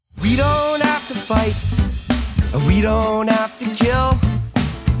fight. We don't have to kill.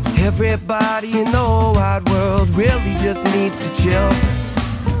 Everybody in the whole wide world really just needs to chill.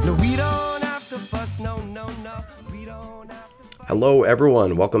 No, we don't have to fuss, no, we don't have to... Hello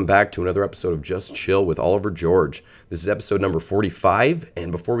everyone, welcome back to another episode of Just Chill with Oliver George. This is episode number 45, and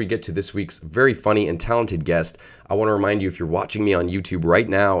before we get to this week's very funny and talented guest, I want to remind you, if you're watching me on YouTube right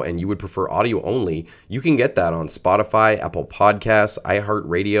now and you would prefer audio only, you can get that on Spotify, Apple Podcasts,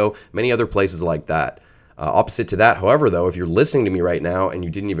 iHeartRadio, many other places like that. Opposite to that, however, though, if you're listening to me right now and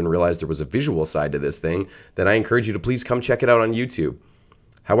you didn't even realize there was a visual side to this thing, then I encourage you to please come check it out on YouTube.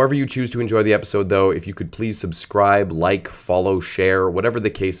 However you choose to enjoy the episode, though, if you could please subscribe, like, follow, share, whatever the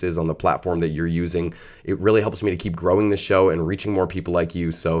case is on the platform that you're using, it really helps me to keep growing the show and reaching more people like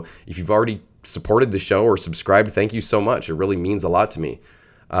you. So if you've already supported the show or subscribed, thank you so much. It really means a lot to me.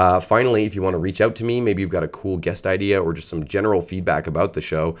 Finally, if you want to reach out to me, maybe you've got a cool guest idea or just some general feedback about the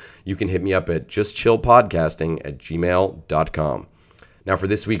show, you can hit me up at justchillpodcasting@gmail.com. Now for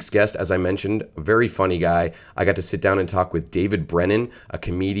this week's guest, as I mentioned, a very funny guy. I got to sit down and talk with David Brennan, a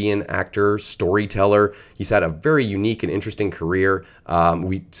comedian, actor, storyteller. He's had a very unique and interesting career.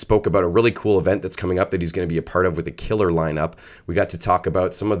 We spoke about a really cool event that's coming up that he's going to be a part of with a killer lineup. We got to talk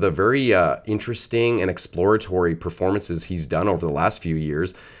about some of the very interesting and exploratory performances he's done over the last few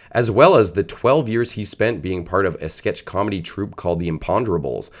years, as well as the 12 years he spent being part of a sketch comedy troupe called The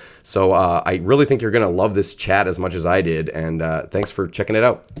Imponderables. So I really think you're going to love this chat as much as I did, and thanks for checking it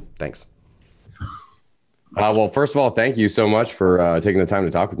out. Thanks. Well, first of all, thank you so much for taking the time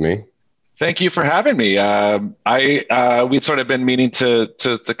to talk with me. Thank you for having me. We'd sort of been meaning to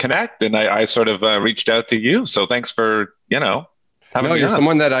connect, and I sort of reached out to you. So thanks for, having me you're on.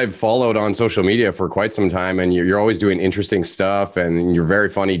 someone that I've followed on social media for quite some time, and you're always doing interesting stuff, and you're a very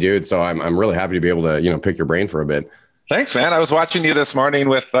funny dude. So I'm really happy to be able to, pick your brain for a bit. Thanks, man. I was watching you this morning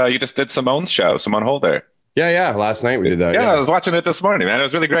with, you just did Simone's show, Simone Holder. Yeah. Last night we did that. Yeah, I was watching it this morning, man. It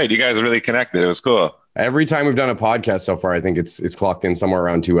was really great. You guys are really connected. It was cool. Every time we've done a podcast so far, I think it's clocked in somewhere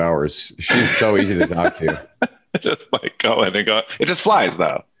around 2 hours. She's so easy to talk to. Just like going and go. It just flies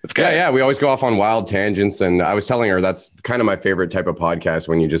though. It's good. Yeah. We always go off on wild tangents. And I was telling her that's kind of my favorite type of podcast,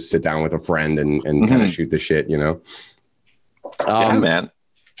 when you just sit down with a friend and kind of shoot the shit, Yeah, man.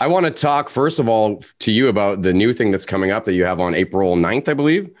 I want to talk, first of all, to you about the new thing that's coming up that you have on April 9th, I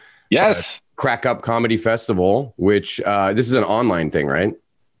believe. Yes. Crack Up Comedy Festival, which this is an online thing, right?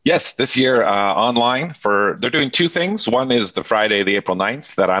 Yes, this year online they're doing two things. One is the Friday, the April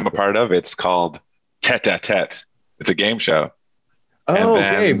 9th that I'm a part of. It's called Tete-a-Tete. It's a game show. Oh,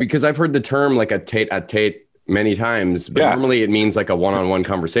 okay. Because I've heard the term like a tete-a-tete many times, but normally it means like a one-on-one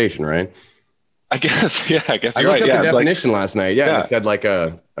conversation, right? I guess you're right. I looked up the definition last night. Yeah, it said like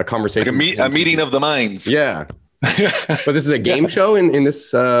a conversation. Like a meeting of the minds. Yeah. But this is a game show in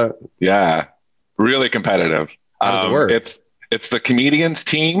this. Yeah, really competitive. How does it work? It's the comedians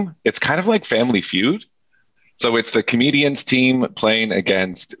team. It's kind of like Family Feud. So it's the comedians team playing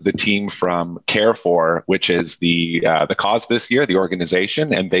against the team from Care4, which is the cause this year, the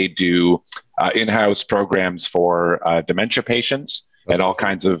organization, and they do in-house programs for dementia patients and all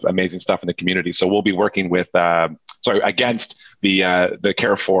kinds of amazing stuff in the community. So we'll be working with against the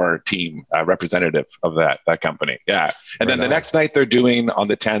Care4 team representative of that company. Yeah, and then the next night they're doing on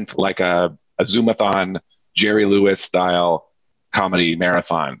the 10th like a Zoomathon, Jerry Lewis style comedy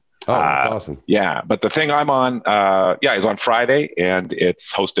marathon. Oh, that's awesome. Yeah, but the thing I'm on, is on Friday, and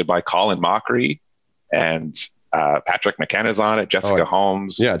it's hosted by Colin Mockery, and Patrick McKenna's on it, Jessica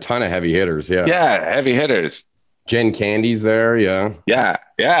Holmes. Yeah, a ton of heavy hitters. Yeah, heavy hitters. Jen Candy's there. Yeah.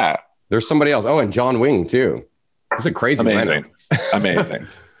 There's somebody else. Oh, and John Wing too. It's a crazy lineup.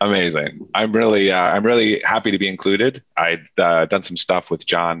 Amazing. I'm really happy to be included. I'd done some stuff with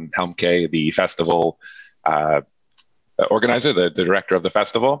John Helmke, the festival organizer, the director of the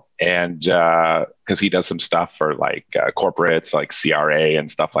festival, and because he does some stuff for like corporates like CRA and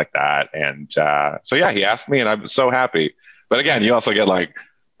stuff like that. And he asked me, and I'm so happy. But again, you also get like,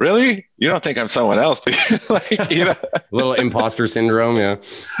 really? You don't think I'm someone else? A little imposter syndrome. Yeah.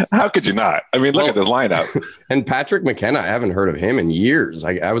 How could you not? I mean, look at this lineup. And Patrick McKenna, I haven't heard of him in years.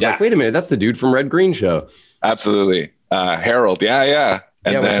 I was like, wait a minute, that's the dude from Red Green Show. Absolutely. Harold. Yeah.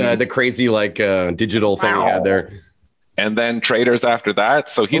 And then with the crazy digital thing he had there. And then Traders after that.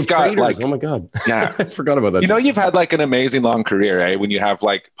 So he's got Traders. Oh my God. Yeah. I forgot about that. You've had like an amazing long career, right? When you have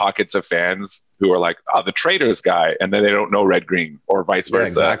like pockets of fans who are like, oh, the Traders guy, and then they don't know Red Green or vice versa.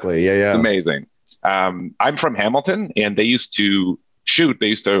 Exactly. Yeah. It's amazing. I'm from Hamilton, and they used to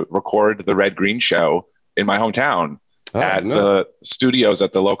record the Red Green Show in my hometown at the studios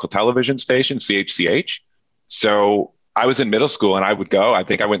at the local television station, CHCH. So I was in middle school and I would go, I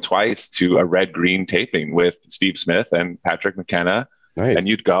think I went twice to a Red Green taping with Steve Smith and Patrick McKenna. Nice. And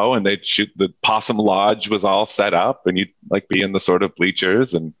you'd go and they'd shoot, the Possum Lodge was all set up and you'd like be in the sort of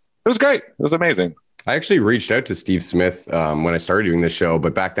bleachers, and it was great. It was amazing. I actually reached out to Steve Smith when I started doing this show,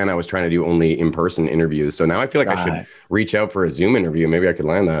 but back then I was trying to do only in-person interviews. So now I feel like I should reach out for a Zoom interview. Maybe I could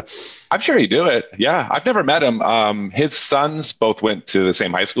land that. I'm sure he'd do it. Yeah. I've never met him. His sons both went to the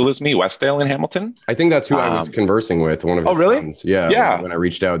same high school as me, Westdale in Hamilton. I think that's who I was conversing with. One of his sons. Yeah. Yeah. When I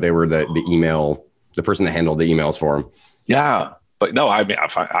reached out, they were the person that handled the emails for him. Yeah. But no, I mean,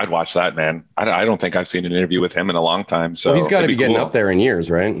 I'd watch that, man. I don't think I've seen an interview with him in a long time. So he's got to be getting up there in years,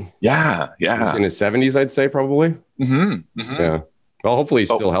 right? Yeah, yeah. He's in his 70s, I'd say, probably. Yeah. Well, hopefully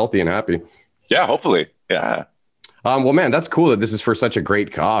he's still healthy and happy. Yeah, hopefully. Yeah. Well, man, that's cool that this is for such a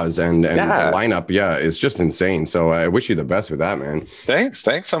great cause, and the lineup, is just insane. So I wish you the best with that, man. Thanks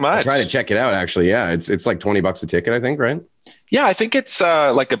so much. I'll try to check it out. Actually, yeah, it's like $20 a ticket, I think, right? Yeah, I think it's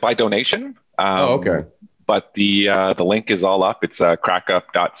like a by donation. Okay. But the link is all up. It's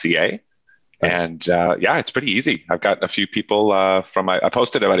crackup.ca. And it's pretty easy. I've got a few people I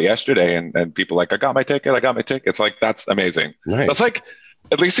posted about it yesterday, and people like, I got my ticket. It's like, that's amazing. Nice. That's like,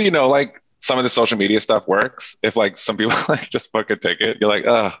 at least, like some of the social media stuff works. If like some people like just book a ticket, you're like,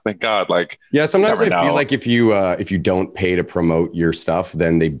 oh, thank God. Like, yeah, sometimes I feel like if you don't pay to promote your stuff,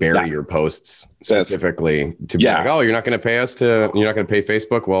 then they bury your posts specifically to be like, oh, you're not going to pay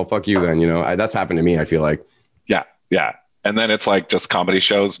Facebook. Well, fuck you then. That's happened to me. I feel like. Yeah. And then it's like just comedy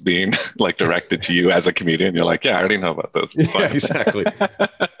shows being like directed to you as a comedian. You're like, yeah, I already know about this. Yeah, exactly.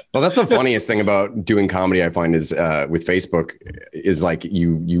 Well, that's the funniest thing about doing comedy, I find, is with Facebook is like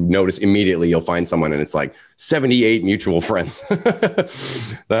you notice immediately you'll find someone and it's like 78 mutual friends. That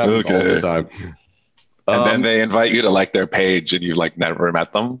happens all the time. And then they invite you to like their page and you've like never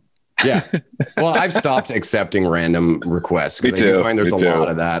met them. Yeah. Well, I've stopped accepting random requests because I find there's a lot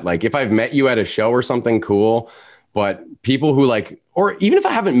of that. Like if I've met you at a show or something, cool. But people who like, or even if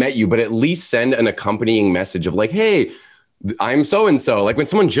I haven't met you, but at least send an accompanying message of like, hey, I'm so-and-so. Like when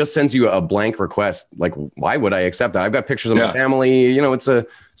someone just sends you a blank request, like why would I accept that? I've got pictures of my family, it's a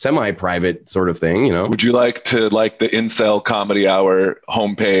semi-private sort of thing, Would you like to like the Incel Comedy Hour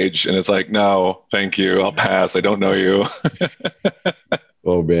homepage? And it's like, no, thank you. I'll pass. I don't know you.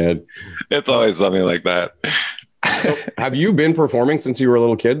 Oh man. It's always something like that. So, have you been performing since you were a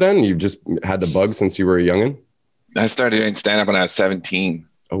little kid then? You've just had the bug since you were a youngin'? I started doing stand-up when I was 17.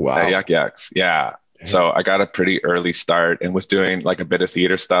 Oh, wow. At Yuck Yucks. Yeah. So I got a pretty early start and was doing like a bit of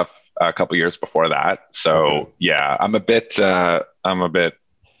theater stuff a couple years before that. So I'm a bit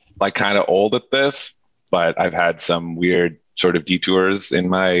like kind of old at this, but I've had some weird sort of detours in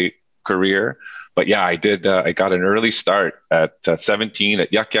my career. But yeah, I did. I got an early start at 17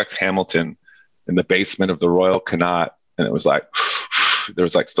 at Yuck Yucks Hamilton in the basement of the Royal Connaught. And it was like, there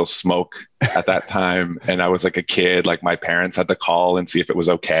was like still smoke at that time. And I was like a kid, like my parents had to call and see if it was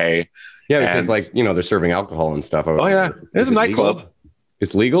okay. Yeah, because they're serving alcohol and stuff. Oh yeah, it's a nightclub. Legal?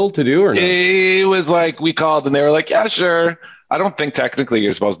 It's legal to do or no? It was like, we called and they were like, yeah, sure. I don't think technically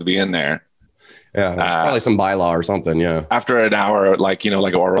you're supposed to be in there. Yeah, probably some bylaw or something. Yeah. After an hour,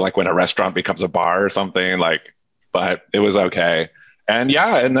 or when a restaurant becomes a bar or something, but it was okay. And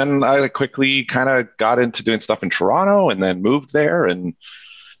and then I quickly kind of got into doing stuff in Toronto and then moved there and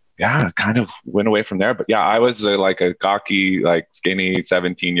kind of went away from there. But yeah, I was like a cocky, like skinny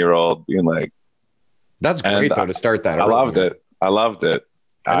 17-year-old being like, that's great though to start that. I loved it.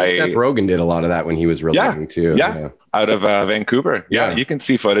 I Seth Rogen did a lot of that when he was really young too. Yeah. Out of Vancouver. Yeah. You can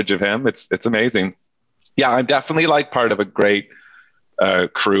see footage of him. It's amazing. Yeah. I'm definitely like part of a great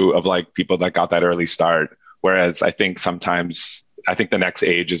crew of like people that got that early start. Whereas I think sometimes the next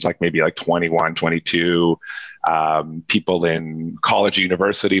age is like maybe like 21, 22, people in college,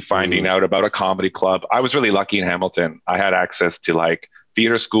 university finding out about a comedy club. I was really lucky in Hamilton. I had access to like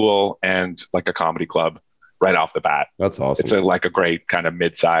theater school and like a comedy club right off the bat. That's awesome. It's like a great kind of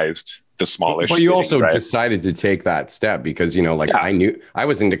mid-sized to smallish. But you also decided to take that step because, I knew I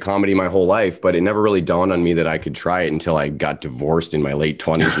was into comedy my whole life, but it never really dawned on me that I could try it until I got divorced in my late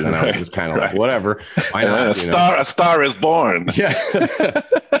 20s. And then I was just kind of like, whatever. Why not? A star is born. Yeah.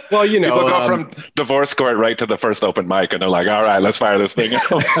 Well, people go from divorce court right to the first open mic and they're like, all right, let's fire this thing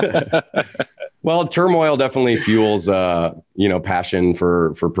up. Well, turmoil definitely fuels, passion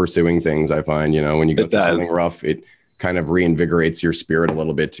for pursuing things. I find, when you go through something rough, it kind of reinvigorates your spirit a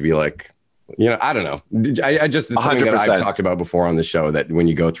little bit to be like, I don't know. It's something that I've talked about before on the show that when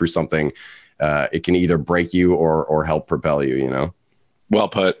you go through something, it can either break you or help propel you, Well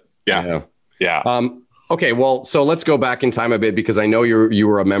put. Yeah. Okay. Well, so let's go back in time a bit because I know you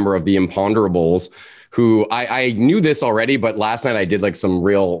were a member of the Imponderables, who I knew this already, but last night I did like some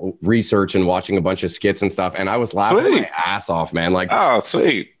real research and watching a bunch of skits and stuff, and I was laughing my ass off, man. Like, oh,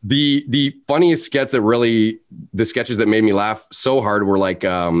 sweet. The funniest sketches that made me laugh so hard were like,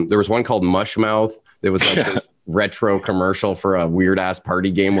 there was one called Mushmouth. There was like this retro commercial for a weird ass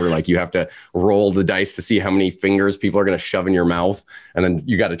party game where like you have to roll the dice to see how many fingers people are going to shove in your mouth. And then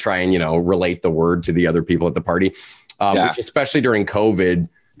you got to try and, relate the word to the other people at the party, which especially during COVID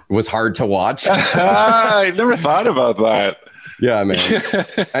was hard to watch. I never thought about that. Yeah, man.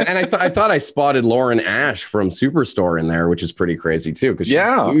 And I thought I spotted Lauren Ash from Superstore in there, which is pretty crazy too, because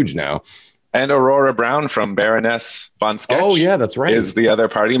she's huge now. And Aurora Brown from Baroness Von Sketch. Oh, yeah, that's right. Is the other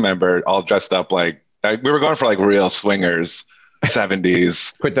party member, all dressed up like we were going for like real swingers,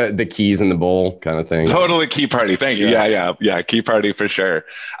 70s. Put the keys in the bowl kind of thing. Totally key party. Thank you. Yeah. Key party for sure.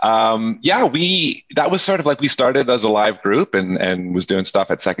 That was sort of like we started as a live group and was doing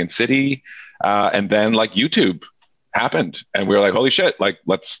stuff at Second City. And then like YouTube happened and we were like, holy shit, like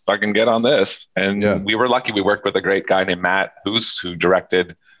let's fucking get on this. And we were lucky. We worked with a great guy named Matt Hoos who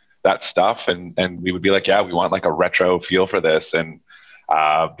directed that stuff. And we would be like, we want like a retro feel for this. And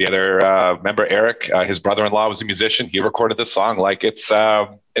the other member, Eric, his brother-in-law was a musician. He recorded the song. Like it's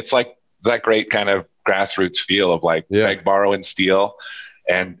like that great kind of grassroots feel of like beg, borrow, and steal,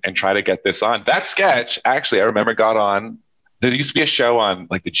 and try to get this on. That sketch, actually, I remember got on. There used to be a show on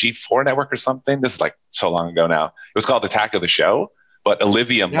like the G4 network or something. This is like so long ago now. It was called Attack of the Show, but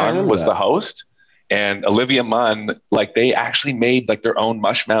Olivia Munn was the host. And Olivia Munn, like they actually made like their own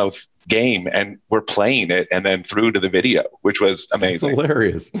Mushmouth game and were playing it and then threw to the video, which was amazing. That's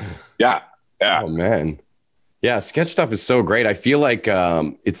hilarious. Yeah. Oh man. Yeah, sketch stuff is so great. I feel like I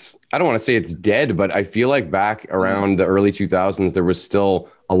don't want to say it's dead, but I feel like back around the early 2000s, there was still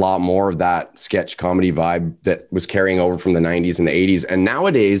a lot more of that sketch comedy vibe that was carrying over from the 90s and the 80s. And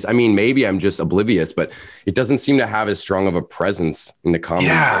nowadays, I mean, maybe I'm just oblivious, but it doesn't seem to have as strong of a presence in the comedy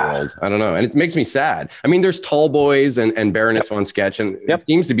world. I don't know. And it makes me sad. I mean, there's Tall Boys and Baroness Von Sketch, and it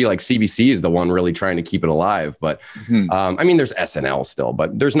seems to be like CBC is the one really trying to keep it alive. But I mean, there's SNL still,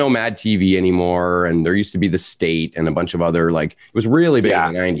 but there's no Mad TV anymore. And there used to be The State and a bunch of other, like, it was really big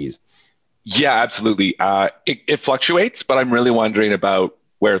in the 90s. Yeah, absolutely. It fluctuates, but I'm really wondering about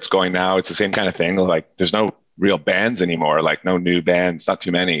where it's going now. It's the same kind of thing. Like there's no real bands anymore, like no new bands, not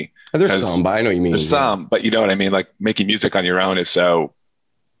too many. There's some, but I know what you mean. There's some, but you know what I mean? Like making music on your own is so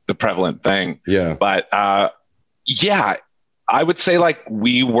the prevalent thing. Yeah. But I would say like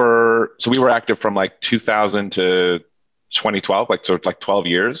we were active from like 2000 to 2012, like so like 12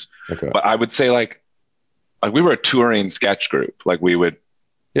 years. Okay. But I would say like we were a touring sketch group. Like we would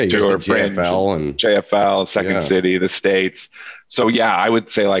tour JFL, Second City, the States. So I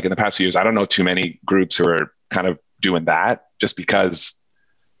would say like in the past few years, I don't know too many groups who are kind of doing that just because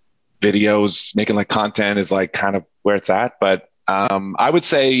videos, making like content is like kind of where it's at. But I would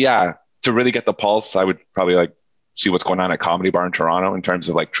say, to really get the pulse, I would probably like see what's going on at Comedy Bar in Toronto in terms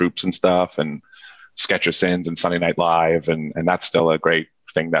of like troops and stuff and Sketch of Sins and Sunday Night Live. And that's still a great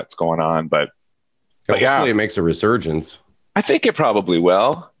thing that's going on. But hopefully it makes a resurgence. I think it probably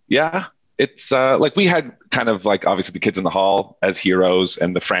will. Yeah. It's like we had kind of like obviously the Kids in the Hall as heroes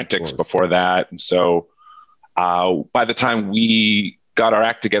and the Frantics before that. And so by the time we got our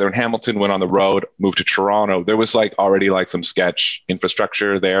act together in Hamilton, went on the road, moved to Toronto, there was like already like some sketch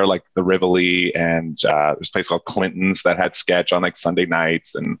infrastructure there, like the Rivoli and there's a place called Clinton's that had sketch on like Sunday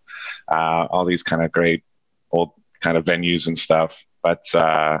nights and all these kind of great old kind of venues and stuff. But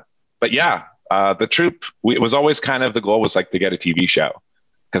the troupe, it was always kind of the goal was like to get a TV show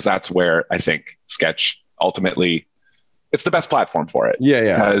because that's where I think sketch ultimately, it's the best platform for it.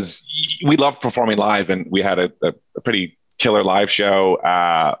 Yeah. Because we loved performing live and we had a pretty killer live show.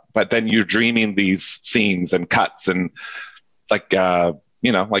 But then you're dreaming these scenes and cuts and like,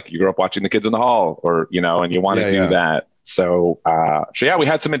 like you grew up watching the Kids in the Hall or, and you want to do that. So we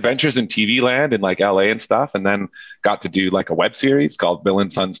had some adventures in TV land in like LA and stuff, and then got to do like a web series called Bill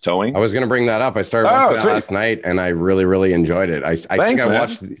and Sons Towing. I was going to bring that up. I started watching that last night and I really, really enjoyed it.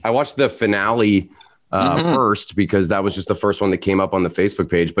 I watched the finale first because that was just the first one that came up on the Facebook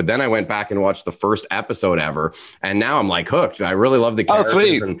page. But then I went back and watched the first episode ever. And now I'm like hooked. I really love the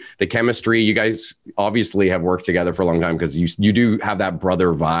characters and the chemistry. You guys obviously have worked together for a long time because you do have that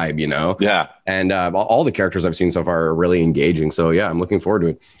brother vibe, Yeah. And all the characters I've seen so far are really engaging. So I'm looking forward to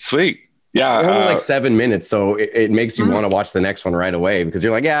it. Sweet. Yeah. Only like 7 minutes. So it makes you want to watch the next one right away because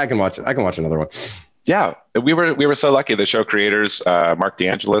you're like, I can watch another one. Yeah, we were so lucky. The show creators, Mark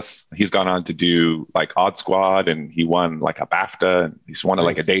DeAngelis, he's gone on to do like Odd Squad, and he won like a BAFTA. And he's won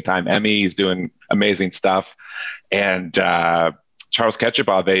like a daytime Emmy. He's doing amazing stuff. And Charles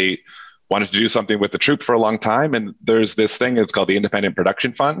Ketchubaugh, wanted to do something with the troupe for a long time. And there's this thing, it's called the Independent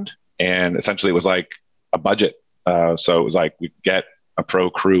Production Fund. And essentially it was like a budget. So it was like, we could get a pro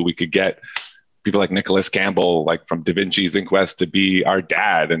crew, we could get people like Nicholas Campbell, like from Da Vinci's Inquest, to be our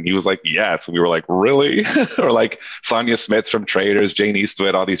dad. And he was like, yes. And we were like, really? Or like Sonia Smits from Traders, Jane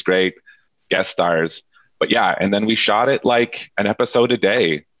Eastwood, all these great guest stars. But yeah, and then we shot it like an episode a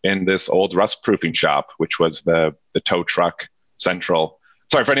day in this old rust proofing shop, which was the tow truck central.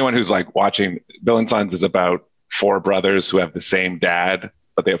 Sorry, for anyone who's like watching, Bill & Sons is about 4 brothers who have the same dad,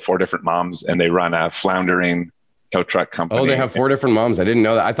 but they have 4 different moms, and they run a floundering tow truck company. Oh, they have 4 different moms. I didn't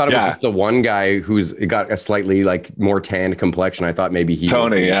know that. I thought it was just the one guy who's got a slightly like more tanned complexion. I thought maybe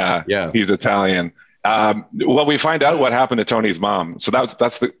Tony, yeah, he's Italian. Well, we find out what happened to Tony's mom. So that's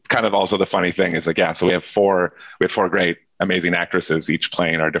the kind of also the funny thing is like, yeah, so we had 4 great, amazing actresses, each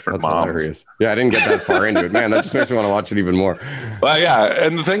playing our different moms. Hilarious. Yeah, I didn't get that far into it. Man, that just makes me want to watch it even more. Well, yeah.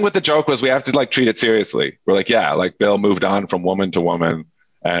 And the thing with the joke was we have to like treat it seriously. We're like, yeah, like Bill moved on from woman to woman,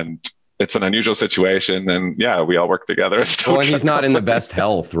 and it's an unusual situation, and yeah, we all work together. Well, and he's not in the best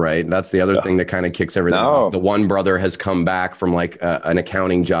health, right? That's the other thing that kind of kicks everything off. The one brother has come back from like an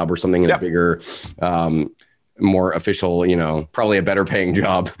accounting job or something in a bigger, more official, probably a better paying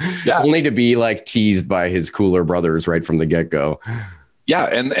job, only to be like teased by his cooler brothers right from the get-go. Yeah,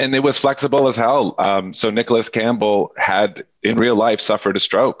 and it was flexible as hell. So Nicholas Campbell had in real life suffered a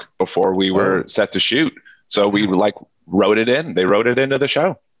stroke before we were set to shoot. So we like wrote it in. They wrote it into the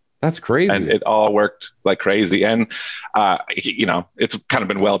show. That's crazy. And it all worked like crazy. And, it's kind of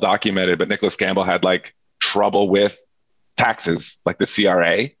been well documented, but Nicholas Campbell had like trouble with taxes, like the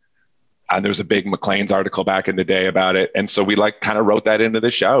CRA. And there was a big Maclean's article back in the day about it. And so we like kind of wrote that into the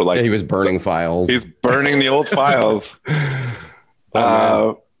show. Like he was burning files. He's burning the old files.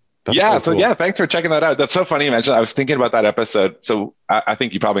 So cool. Thanks for checking that out. That's so funny you mentioned. I was thinking about that episode. So I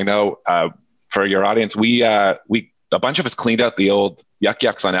think you probably know, for your audience, we a bunch of us cleaned out the old Yuck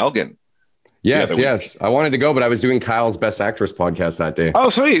Yucks on Elgin. Yes. I wanted to go, but I was doing Kyle's Best Actress podcast that day. Oh,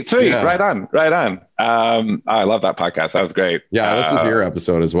 sweet. Yeah. Right on. I love that podcast. That was great. Yeah, I listened to your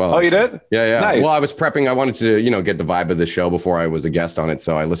episode as well. Oh, you did? Yeah. Nice. Well, I was prepping. I wanted to, get the vibe of the show before I was a guest on it.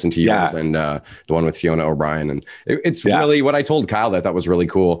 So I listened to yours and the one with Fiona O'Brien. And it's really what I told Kyle that was really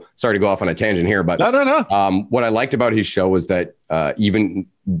cool. Sorry to go off on a tangent here, but no. What I liked about his show was that even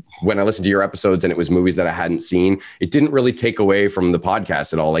when I listened to your episodes and it was movies that I hadn't seen, it didn't really take away from the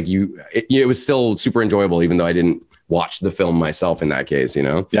podcast at all. Like it was still super enjoyable, even though I didn't watch the film myself in that case,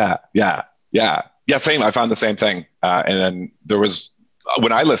 Yeah, same. I found the same thing. And then there was,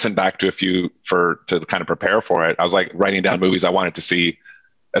 when I listened back to a few to kind of prepare for it, I was like writing down movies I wanted to see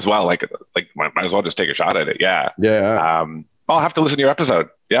as well. Like might as well just take a shot at it. Yeah. I'll have to listen to your episode.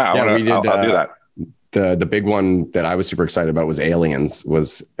 I'll do that. The big one that I was super excited about was Aliens.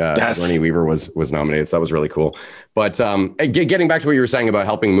 Sigourney Weaver was nominated, so that was really cool. But getting back to what you were saying about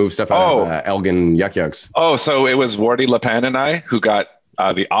helping move stuff out of Elgin Yuck Yucks. Oh, so it was Wardy LePan and I who got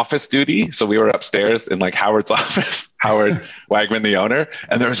the office duty. So we were upstairs in like Howard's office, Howard Wagman, the owner,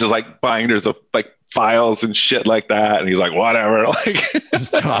 and there was just like binders of like files and shit like that. And he's like, whatever. Like,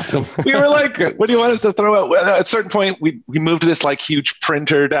 it's awesome. We were like, what do you want us to throw out? Well, at a certain point, we moved this like huge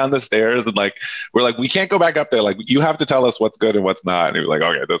printer down the stairs, and like, we're like, we can't go back up there. Like, you have to tell us what's good and what's not. And he was like,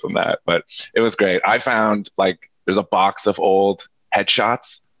 okay, this and that. But it was great. I found like, there's a box of old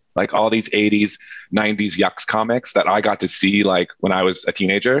headshots, like all these 80s, 90s Yucks comics that I got to see like when I was a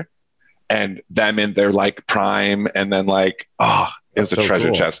teenager, and them in their like prime. And then like, it was a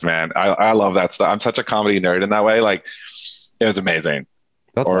treasure chest, man. I love that stuff. I'm such a comedy nerd in that way. Like, it was amazing.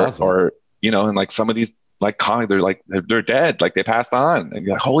 That's awesome. And like some of these like comics, they're dead. Like they passed on, and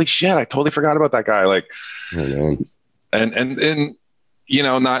you're like, holy shit, I totally forgot about that guy. Like, and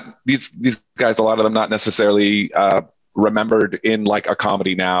not these guys, a lot of them not necessarily remembered in like a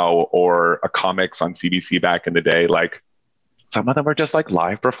comedy now or a comics on CBC back in the day. Like some of them are just like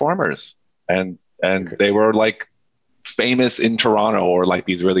live performers, and they were like famous in Toronto or like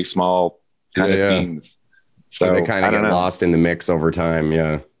these really small kind of scenes. So they kind of get lost in the mix over time.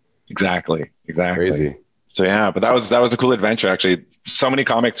 Yeah, exactly. Crazy. So yeah, but that was a cool adventure actually. So many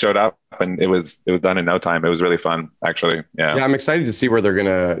comics showed up, and it was done in no time. It was really fun actually. Yeah, I'm excited to see where they're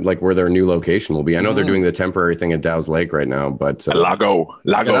gonna where their new location will be. I know they're doing the temporary thing at Dow's Lake right now, but Lago.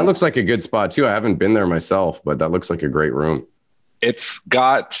 Yeah, that looks like a good spot too. I haven't been there myself, but that looks like a great room. It's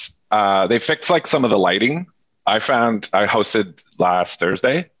got they fixed like some of the lighting. I hosted last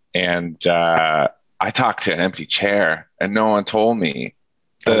Thursday, and I talked to an empty chair, and no one told me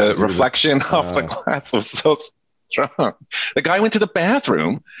the reflection of the glass was so strong. The guy went to the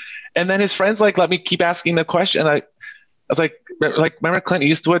bathroom, and then his friends like let me keep asking the question. was like, remember Clint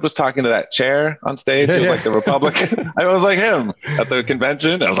Eastwood was talking to that chair on stage? It was like the Republican. I was like him at the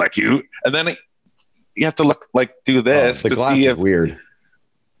convention. I was like, you. And then you have to do this to see if weird.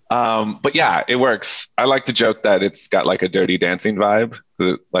 But yeah, it works. I like to joke that it's got like a Dirty Dancing vibe,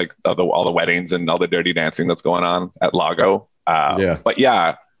 like all the weddings and all the dirty dancing that's going on at Lago. But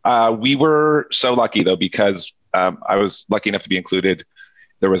yeah, we were so lucky though, because I was lucky enough to be included.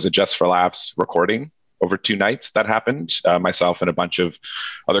 There was a Just for Laughs recording over 2 nights that happened, myself and a bunch of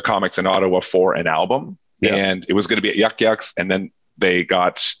other comics in Ottawa for an album. Yeah. And it was going to be at Yuck Yucks. And then they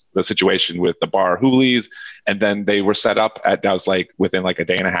got the situation with the bar Hoolies, and then they were set up at Dow's Lake within like a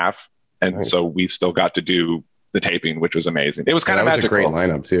day and a half. And so we still got to do the taping, which was amazing. It was kind of magical. It was a great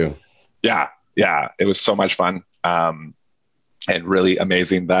lineup too. Yeah. It was so much fun. And really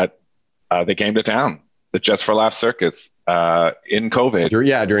amazing that they came to town, the Just for Laughs circus in COVID.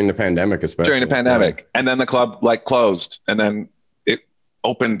 During the pandemic, especially. During the pandemic. Yeah. And then the club closed, and then it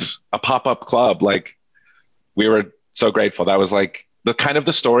opened a pop-up club. Like, we were so grateful. That was like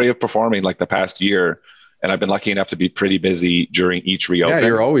the story of performing like the past year. And I've been lucky enough to be pretty busy during each reopen. Yeah,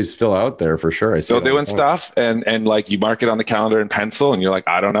 you're always still out there for sure. Still doing stuff, and like you mark it on the calendar in pencil, and you're like,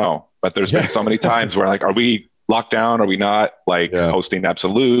 I don't know. But there's been so many times where like, are we locked down? Are we not? Like hosting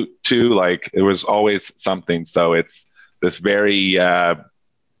Absolute too? Like, it was always something. So it's this very,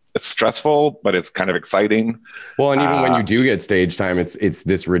 it's stressful, but it's kind of exciting. Well, and even when you do get stage time, it's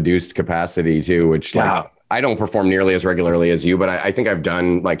this reduced capacity too, which like I don't perform nearly as regularly as you, but I think I've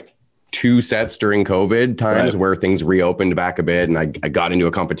done like 2 sets during COVID times where things reopened back a bit, and I got into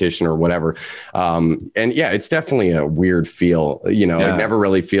a competition or whatever. And yeah, it's definitely a weird feel, It never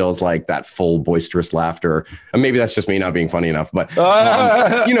really feels like that full boisterous laughter. And maybe that's just me not being funny enough, but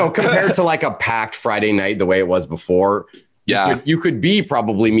compared to like a packed Friday night, the way it was before, you could be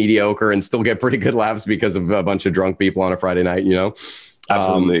probably mediocre and still get pretty good laughs because of a bunch of drunk people on a Friday night,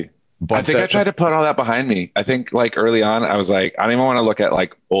 Absolutely. But I think I tried to put all that behind me. I think like early on, I was like, I don't even want to look at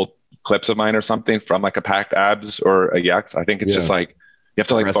like old clips of mine or something from like a packed abs or a Yucks. I think it's just like, you have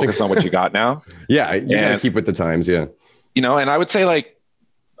to like focus on what you got now. You gotta keep with the times. Yeah. And I would say like,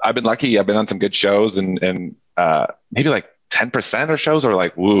 I've been lucky. I've been on some good shows, and maybe like 10% of shows are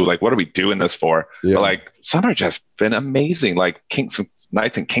like, woo, like, what are we doing this for? Yeah. But like, some are just been amazing. Like some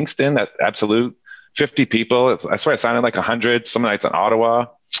nights in Kingston at Absolute, 50 people. I swear it sounded like 100. Some nights in Ottawa.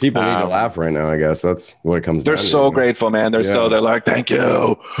 People need to laugh right now, I guess. That's what it comes down to. They're so grateful, man. They're like, thank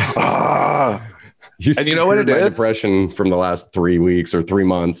you. And you know what it is? Depression from the last 3 weeks or 3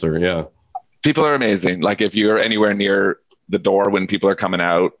 months People are amazing. Like, if you're anywhere near the door when people are coming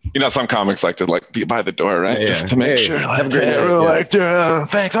out, some comics like to like be by the door, right? Just to make sure. Like, have a great day.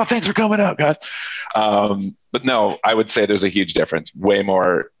 Thanks. Oh, thanks for coming out, guys. But no, I would say there's a huge difference. Way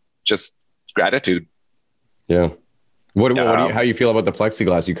more just gratitude. Yeah. What how you feel about the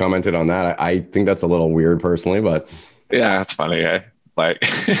plexiglass? You commented on that. I think that's a little weird personally, but yeah, it's funny. Like,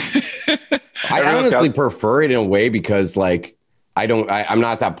 I honestly prefer it in a way because like, I'm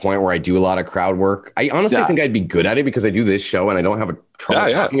not at that point where I do a lot of crowd work. I honestly think I'd be good at it because I do this show and I don't have a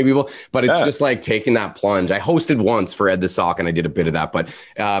trouble talking to people, but it's just like taking that plunge. I hosted once for Ed the Sock and I did a bit of that, but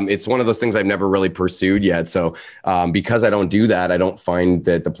it's one of those things I've never really pursued yet. So because I don't do that, I don't find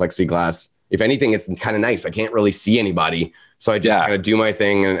that the plexiglass, if anything, it's kind of nice. I can't really see anybody. So I just kind of do my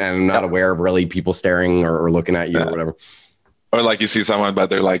thing and I'm not aware of really people staring or looking at you or whatever. Or like you see someone, but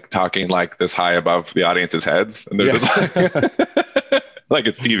they're like talking like this high above the audience's heads. And they're just like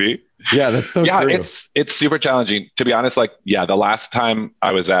it's TV. Yeah, that's so true. It's super challenging. To be honest, like, the last time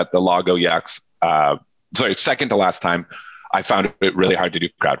I was at the Lago Yucks, second to last time, I found it really hard to do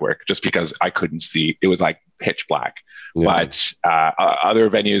crowd work just because I couldn't see. It was like pitch black. Yeah. But other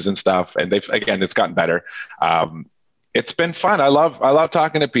venues and stuff, and it's gotten better. It's been fun. I love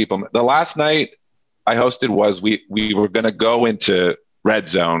talking to people. The last night I hosted was we were going to go into Red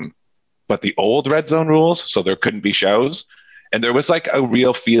Zone, but the old Red Zone rules, so there couldn't be shows. And there was like a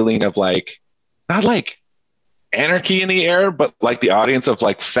real feeling of like, not like anarchy in the air, but like the audience of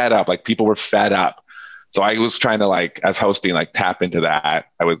like fed up, like people were fed up. So I was trying to like, as hosting, like tap into that.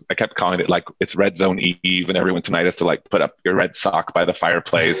 I kept calling it like it's Red Zone Eve, and everyone tonight has to like put up your red sock by the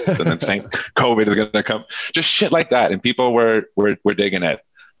fireplace, and then saying COVID is going to come, just shit like that. And people were digging it.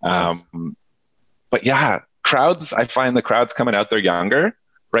 Nice. But yeah, crowds. I find the crowds coming out, they're younger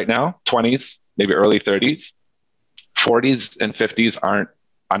right now, 20s, maybe early 30s, 40s and 50s aren't.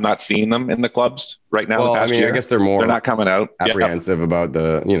 I'm not seeing them in the clubs right now. Well, I guess they're not coming out apprehensive about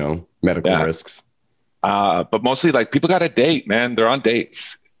the medical risks. But mostly like people got a date, man. They're on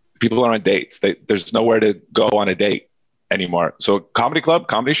dates. People are on dates. There's nowhere to go on a date anymore. So comedy club,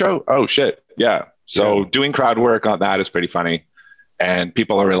 comedy show. Oh shit. Yeah. So doing crowd work on that is pretty funny. And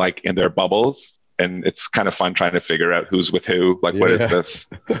people are like in their bubbles. And it's kind of fun trying to figure out who's with who. Like, what is this?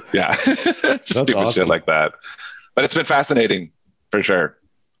 Yeah. Stupid awesome. Shit like that. But it's been fascinating for sure.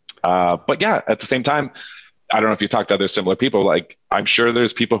 But yeah, at the same time, I don't know if you talked to other similar people. Like, I'm sure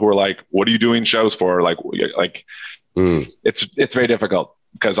there's people who are like, what are you doing shows for? Like it's very difficult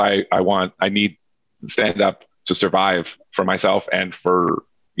because I need stand up to survive for myself and for,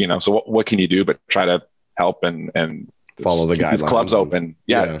 so what can you do but try to help and follow the guidelines. Clubs open.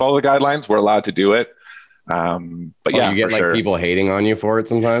 Yeah, follow the guidelines. We're allowed to do it. But you get like people hating on you for it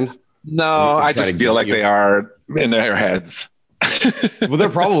sometimes? No, I just feel like they are in their heads. Well, there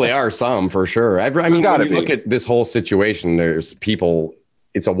probably are some for sure. I mean, when you look at this whole situation, there's people,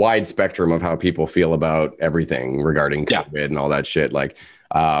 it's a wide spectrum of how people feel about everything regarding COVID and all that shit. Like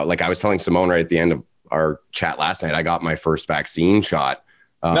I was telling Simone right at the end of our chat last night, I got my first vaccine shot.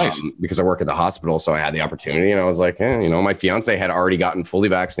 Nice. Because I work at the hospital, so I had the opportunity, and I was like, my fiance had already gotten fully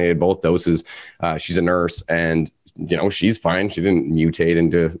vaccinated, both doses. She's a nurse, and she's fine. She didn't mutate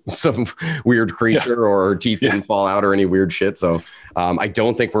into some weird creature, or her teeth didn't fall out or any weird shit. So I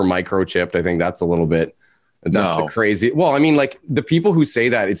don't think we're microchipped. I think that's a little bit the crazy. Well, I mean, like the people who say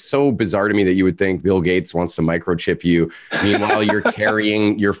that, it's so bizarre to me that you would think Bill Gates wants to microchip you. Meanwhile, you're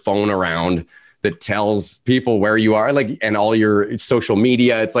carrying your phone around that tells people where you are, like, and all your social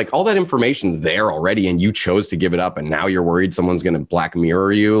media. It's like all that information's there already, and you chose to give it up, and now you're worried someone's going to Black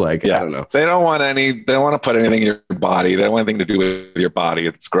Mirror you. Like, I don't know. They don't want to put anything in your body. They don't want anything to do with your body.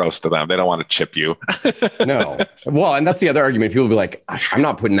 It's gross to them. They don't want to chip you. No. Well, and that's the other argument. People be like, I'm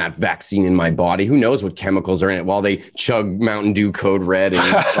not putting that vaccine in my body. Who knows what chemicals are in it while they chug Mountain Dew Code Red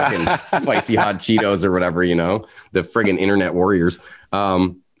and fucking spicy hot Cheetos or whatever, the friggin' internet warriors.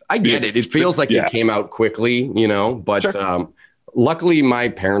 I get it. It feels like it came out quickly, but sure. Luckily my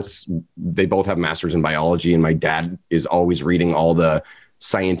parents, they both have masters in biology, and my dad is always reading all the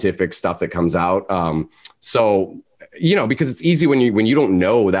scientific stuff that comes out. So, because it's easy when you don't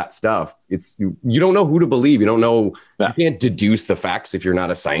know that stuff, you don't know who to believe. You don't know, you can't deduce the facts if you're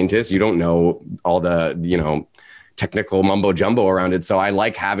not a scientist. You don't know all the, technical mumbo jumbo around it. So I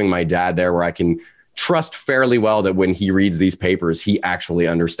like having my dad there where I can trust fairly well that when he reads these papers, he actually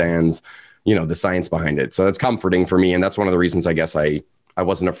understands, the science behind it. So that's comforting for me. And that's one of the reasons I guess I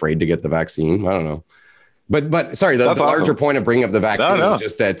wasn't afraid to get the vaccine. I don't know. But sorry, the larger point of bringing up the vaccine was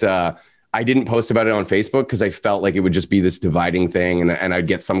just that I didn't post about it on Facebook because I felt like it would just be this dividing thing. And I'd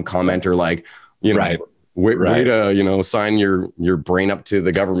get some commenter like, way to, sign your brain up to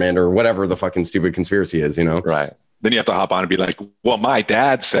the government or whatever the fucking stupid conspiracy is, Right. Then you have to hop on and be like, well, my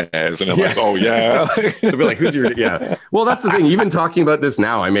dad says, and I'm like, oh yeah. They'll be like, who's your, Well, that's the thing. Even talking about this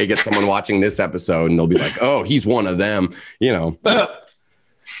now, I may get someone watching this episode and they'll be like, oh, he's one of them.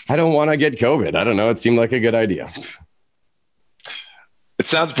 I don't want to get COVID. I don't know. It seemed like a good idea. It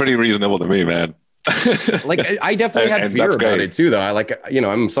sounds pretty reasonable to me, man. Like I definitely had fear about it too, though.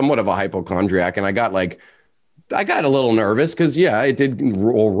 I'm somewhat of a hypochondriac, and I got a little nervous because it did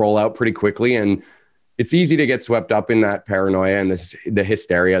roll out pretty quickly, and it's easy to get swept up in that paranoia and the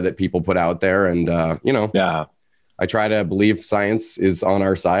hysteria that people put out there. And, I try to believe science is on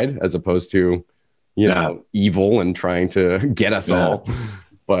our side as opposed to, evil and trying to get us all.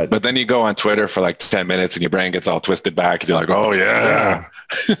 But then you go on Twitter for like 10 minutes and your brain gets all twisted back and you're like, oh yeah.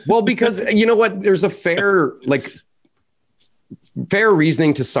 Well, because you know what, there's a fair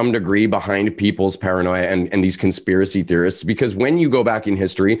reasoning to some degree behind people's paranoia and these conspiracy theorists, because when you go back in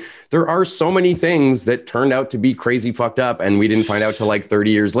history, there are so many things that turned out to be crazy fucked up and we didn't find out till like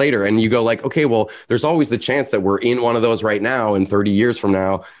 30 years later. And you go like, okay, well, there's always the chance that we're in one of those right now, and 30 years from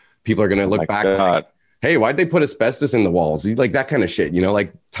now, people are going to look back like, hey, why'd they put asbestos in the walls? Like that kind of shit,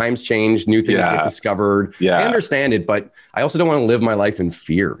 like times change, new things get discovered. Yeah. I understand it, but I also don't want to live my life in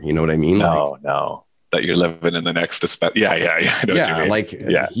fear. You know what I mean? No. That you're living in the next Yeah. I know what you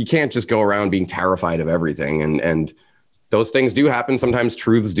mean. You can't just go around being terrified of everything. And those things do happen. Sometimes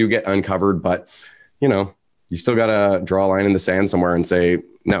truths do get uncovered, but you still got to draw a line in the sand somewhere and say,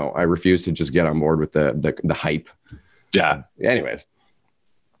 no, I refuse to just get on board with the hype. Yeah. Anyways.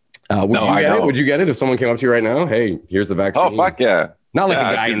 Would you get it if someone came up to you right now? Hey, here's the vaccine. Oh, fuck yeah. Not like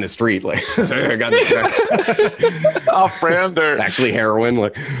a guy in the street. Like, I got this off-brand or actually heroin.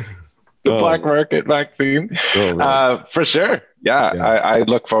 Like, the black market vaccine. For sure. Yeah. I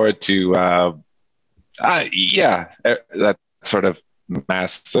look forward to that sort of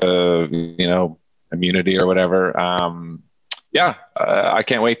mass immunity or whatever. I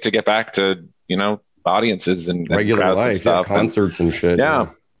can't wait to get back to audiences and regular crowds life, and stuff, concerts and shit.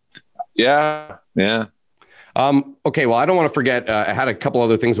 Yeah. Okay, well, I don't want to forget. I had a couple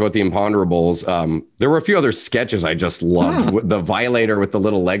other things about the Imponderables. There were a few other sketches I just loved. The Violator with the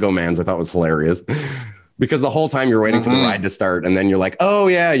little Lego mans, I thought was hilarious. Because the whole time you're waiting for the ride to start, and then you're like, oh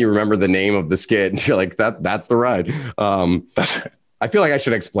yeah, you remember the name of the skit, and you're like, that's the ride. I feel like I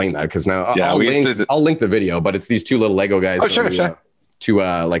should explain that because now I'll link the video, but it's these two little Lego guys. Oh, sure. To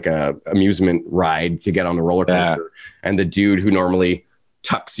like a amusement ride to get on the roller coaster, and the dude who normally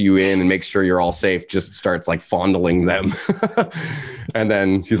tucks you in and makes sure you're all safe just starts like fondling them. And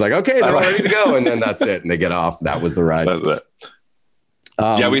then she's like, okay, they're all ready to go. And then that's it. And they get off. That was the ride. That's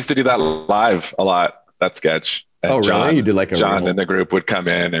it. We used to do that live a lot, that sketch. And really? You did like John in the group would come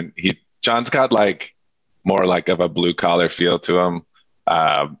in, and John's got like more like of a blue collar feel to him,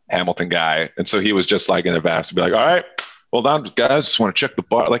 Hamilton guy. And so he was just like in the vest to be like, all right, hold on, guys, just want to check the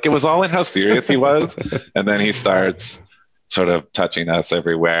bar. Like it was all in how serious he was. And then he starts sort of touching us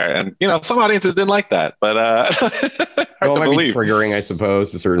everywhere. And, some audiences didn't like that, but it might be triggering, I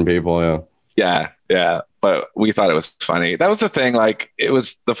suppose, to certain people. Yeah. But we thought it was funny. That was the thing. Like it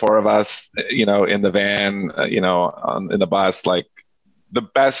was the four of us, in the van, in the bus, like the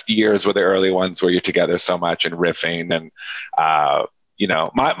best years were the early ones where you're together so much and riffing. And,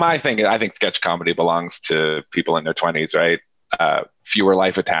 my thing, I think sketch comedy belongs to people in their 20s, right? Fewer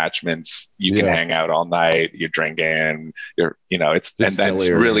life attachments. You can hang out all night. You're drinking. It's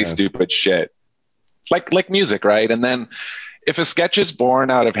really stupid shit, like music, right? And then if a sketch is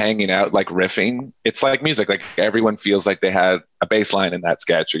born out of hanging out, like riffing, it's like music. Like everyone feels like they had a bass line in that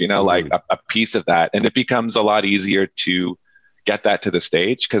sketch, or like a piece of that, and it becomes a lot easier to get that to the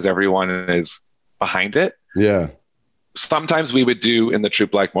stage because everyone is behind it. Yeah. Sometimes we would do in the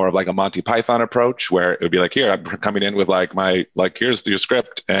troupe like more of like a Monty Python approach where it would be like, here, I'm coming in with like here's your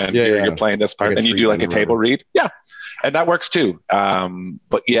script, and you're playing this part, and you do like a table read. Yeah. And that works too.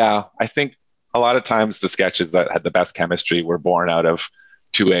 But yeah, I think a lot of times the sketches that had the best chemistry were born out of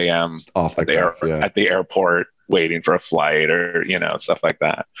 2 a.m. off at the airport waiting for a flight, or stuff like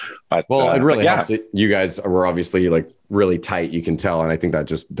that. But it really helps. You guys were obviously like really tight, you can tell, and I think that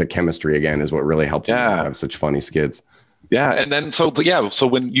just the chemistry again is what really helped you guys have such funny skits. Yeah, and then so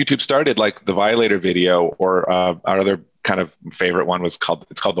when YouTube started, like the Violator video, or our other kind of favorite one it's called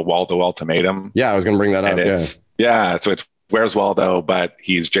the Waldo Ultimatum. Yeah, I was gonna bring that up. So it's Where's Waldo, but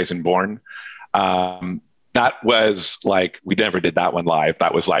he's Jason Bourne. That was like, we never did that one live.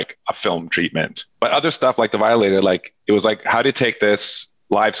 That was like a film treatment. But other stuff like the Violator, like it was like how to take this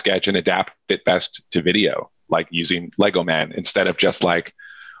live sketch and adapt it best to video, like using Lego Man instead of just like,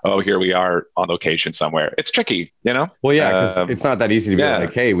 oh, here we are on location somewhere. It's tricky, Well, yeah, because it's not that easy to be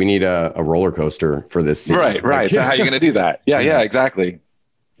like, hey, we need a roller coaster for this scene. Right. Like, so how are you going to do that? Yeah, exactly.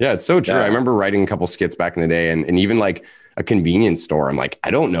 Yeah, it's so true. I remember writing a couple skits back in the day, and even like a convenience store. I'm like,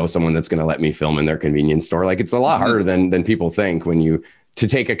 I don't know someone that's going to let me film in their convenience store. Like it's a lot harder than people think to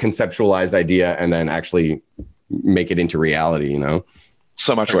take a conceptualized idea and then actually make it into reality,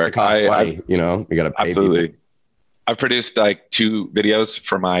 So much work. You got to pay absolutely. people. I've produced like 2 videos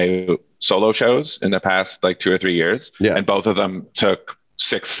for my solo shows in the past like 2 or 3 years. Yeah. And both of them took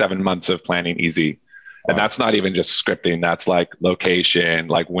 6-7 months of planning easy. And that's not even just scripting. That's like location,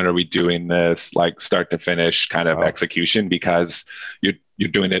 like when are we doing this, like start to finish kind of execution, because you're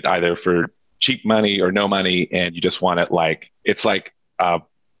doing it either for cheap money or no money. And you just want it like, it's like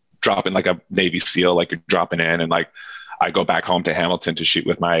dropping like a Navy SEAL, like you're dropping in, and like I go back home to Hamilton to shoot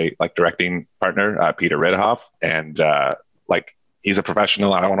with my like directing partner, Peter Ridhoff. And like, he's a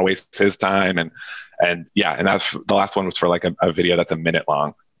professional. I don't want to waste his time. And that's the last one was for like a video that's a minute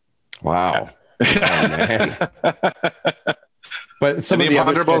long. Wow. Yeah. Oh, man. But some of the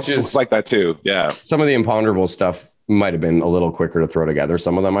Imponderables sketches, like that too. Yeah. Some of the Imponderables stuff might have been a little quicker to throw together.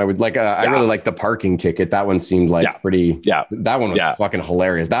 Some of them I would like. I really like the parking ticket. That one seemed like pretty. Yeah. That one was fucking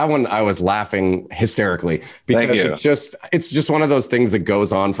hilarious. That one I was laughing hysterically because it's just one of those things that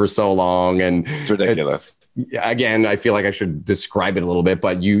goes on for so long, and it's ridiculous. Again, I feel like I should describe it a little bit,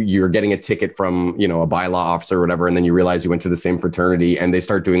 but you're getting a ticket from, a bylaw officer or whatever, and then you realize you went to the same fraternity, and they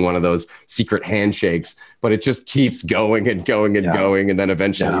start doing one of those secret handshakes, but it just keeps going and going and going, and then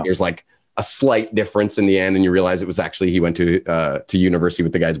eventually there's like a slight difference in the end, and you realize it was actually he went to university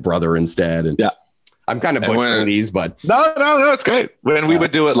with the guy's brother instead. And I'm kind of butchering these, but no, it's great. When we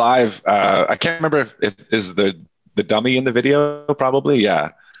would do it live, I can't remember if is the dummy in the video, probably. Yeah.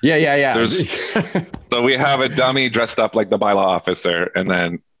 So we have a dummy dressed up like the bylaw officer, and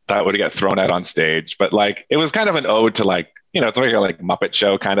then that would get thrown out on stage. But like, it was kind of an ode to like, it's like a like Muppet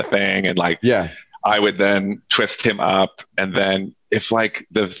Show kind of thing. And like, I would then twist him up. And then if like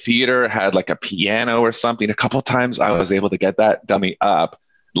the theater had like a piano or something, a couple times I was able to get that dummy up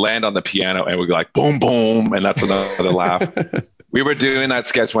land on the piano and we'd go like boom, boom. And that's another laugh. We were doing that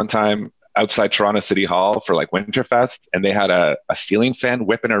sketch one time outside Toronto City Hall for like Winterfest, and they had a ceiling fan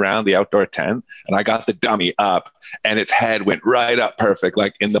whipping around the outdoor tent, and I got the dummy up and its head went right up perfect,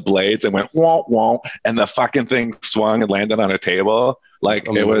 like in the blades, and went womp womp, and the fucking thing swung and landed on a table. Like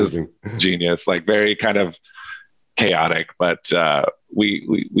it was genius, like very kind of chaotic, but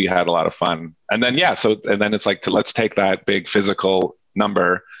we had a lot of fun. And then and then it's like let's take that big physical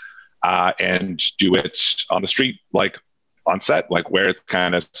number and do it on the street, like on set, like where it's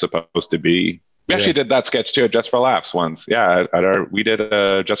kind of supposed to be. We actually did that sketch too at Just for Laughs once. Yeah, we did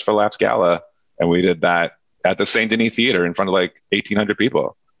a Just for Laughs gala, and we did that at the Saint Denis Theater in front of like 1,800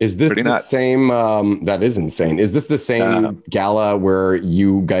 people. Is this the same? That is insane. Is this the same gala where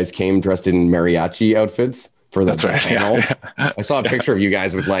you guys came dressed in mariachi outfits for the panel? Yeah. I saw a picture of you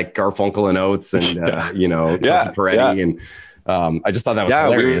guys with like Garfunkel and Oates and Peretti, and I just thought that was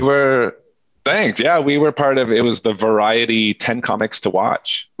hilarious. Thanks. Yeah, we were part of it. Was the Variety 10 Comics to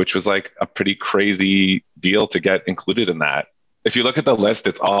Watch, which was like a pretty crazy deal to get included in that. If you look at the list,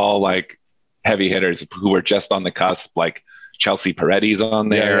 it's all like heavy hitters who were just on the cusp, like Chelsea Peretti's on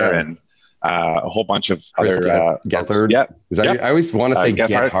there, and a whole bunch of Chris other Gethard. I always want to say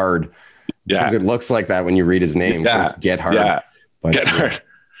Gethard. Yeah, because it looks like that when you read his name. Yeah, so it's Gethard. Gethard.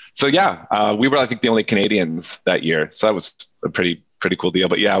 So we were I think the only Canadians that year. So that was a pretty cool deal.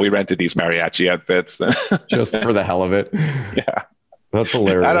 But yeah, we rented these mariachi outfits just for the hell of it. Yeah, that's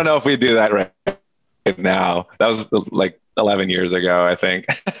hilarious. I don't know if we do that right now. That was like 11 years ago, I think.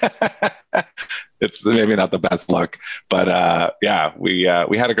 It's maybe not the best look, but we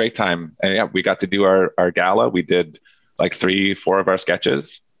had a great time, and we got to do our gala. We did like 3-4 of our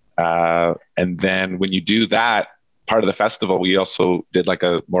sketches, and then when you do that part of the festival, we also did like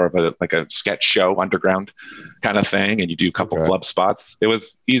a sketch show underground kind of thing, and you do a couple club spots. It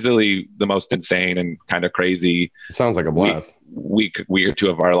was easily the most insane and kind of crazy. It sounds like a blast. Week or two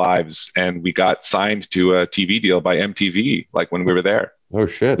of our lives, and we got signed to a TV deal by MTV like when we were there. Oh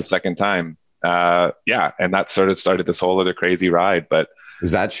shit! The second time, and that sort of started this whole other crazy ride. But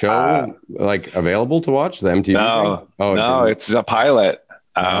is that show like available to watch, the MTV? No, it's a pilot.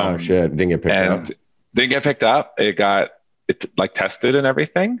 Oh shit! Didn't get picked up. Didn't get picked up. It like tested and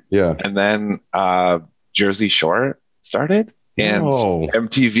everything. Yeah. And then Jersey Shore started, and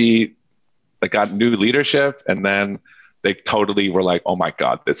MTV like got new leadership, and then they totally were like, "Oh my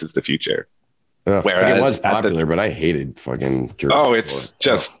god, this is the future." Whereas it was popular, but I hated fucking Jersey Shore. It's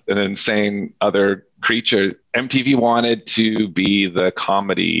just an insane other creature. MTV wanted to be the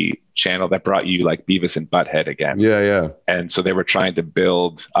comedy channel that brought you like Beavis and Butthead again. Yeah. And so they were trying to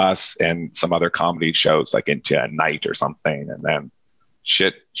build us and some other comedy shows like into a night or something. And then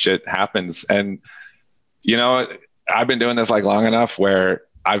shit happens. And, I've been doing this like long enough where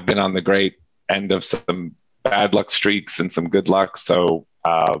I've been on the great end of some bad luck streaks and some good luck. So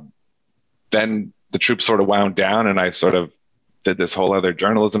then the troupe sort of wound down, and I sort of did this whole other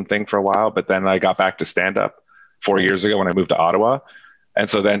journalism thing for a while. But then I got back to stand up 4 years ago when I moved to Ottawa. And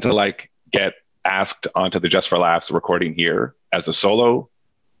so then to like get asked onto the Just for Laughs recording here as a solo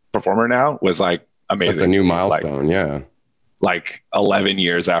performer now was like amazing. That's a new milestone. Like 11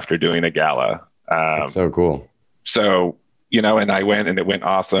 years after doing a gala. That's so cool. So, and I went, and it went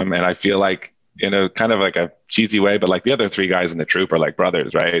awesome. And I feel like in a kind of like a cheesy way, but like the other 3 guys in the troupe are like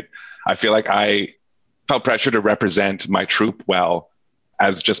brothers, right? I feel like I felt pressure to represent my troupe well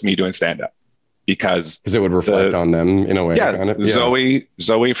as just me doing stand-up. Because it would reflect on them in a way. Yeah, kind of.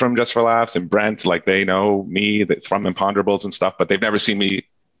 Zoe from Just for Laughs and Brent, like they know me from Imponderables and stuff, but they've never seen me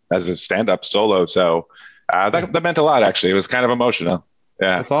as a stand-up solo. So that meant a lot, actually. It was kind of emotional.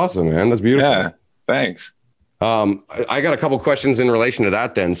 Yeah. That's awesome, man. That's beautiful. Yeah, thanks. I got a couple questions in relation to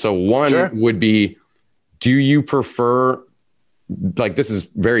that then. So one would be, do you prefer, like this is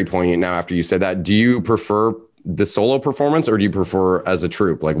very poignant now after you said that, do you prefer the solo performance, or do you prefer as a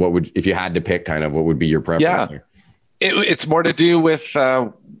troupe? Like what would, if you had to pick kind of, what would be your preference? Yeah, it's more to do with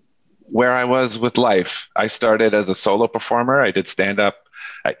where I was with life. I started as a solo performer. I did stand up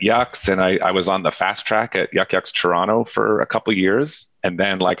at Yucks, and I was on the fast track at Yucks Toronto for a couple of years. And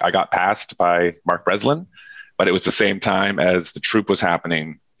then like I got passed by Mark Breslin, but it was the same time as the troupe was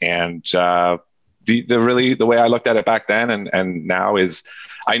happening. And the way I looked at it back then and now is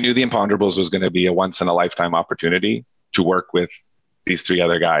I knew the Imponderables was going to be a once in a lifetime opportunity to work with these 3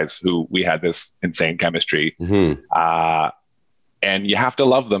 other guys who we had this insane chemistry. Mm-hmm. And you have to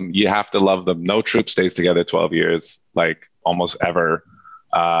love them. You have to love them. No troupe stays together 12 years, like almost ever.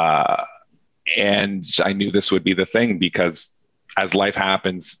 And I knew this would be the thing because as life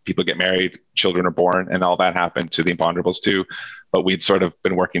happens, people get married, children are born, and all that happened to the Imponderables too. but we'd sort of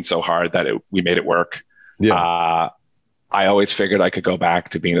been working so hard that we made it work. Yeah. I always figured I could go back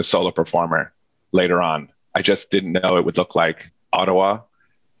to being a solo performer later on. I just didn't know it would look like Ottawa,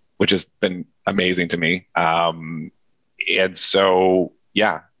 which has been amazing to me. And so,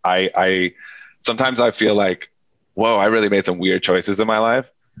 yeah, I sometimes I feel like, whoa, I really made some weird choices in my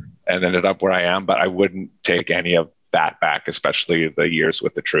life and ended up where I am, but I wouldn't take any of that back, especially the years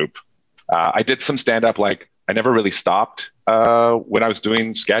with the troupe. I did some stand-up, like I never really stopped when I was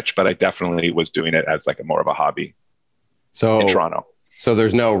doing sketch, but I definitely was doing it as like more of a hobby in Toronto. So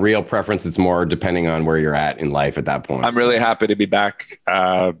there's no real preference. It's more depending on where you're at in life at that point. I'm really happy to be back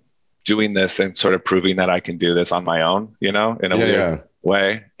doing this and sort of proving that I can do this on my own, in a weird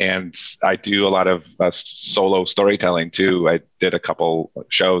way. And I do a lot of solo storytelling too. I did a couple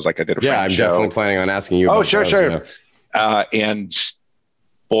shows, like I did a French show. Definitely planning on asking you. Oh, sure. Yeah. And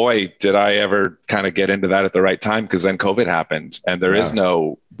boy, did I ever kind of get into that at the right time, because then COVID happened and there is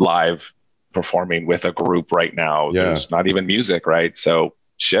no live performing with a group right now. There's not even music, right? So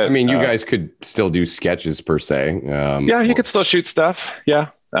shit. I mean, you guys could still do sketches per se. You could still shoot stuff. Yeah.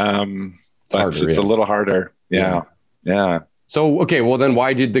 But it's a little harder. Yeah. So, okay. Well, then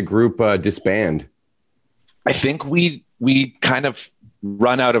why did the group disband? I think we kind of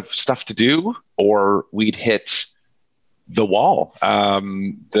run out of stuff to do, or we'd hit the wall.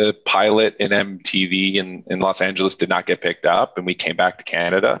 The pilot in MTV in Los Angeles did not get picked up, and we came back to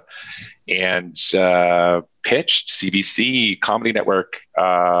Canada and pitched. CBC, Comedy Network,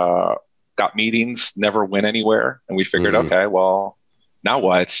 got meetings, never went anywhere. And we figured, okay, well, now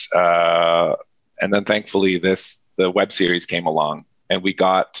what? And then thankfully the web series came along, and we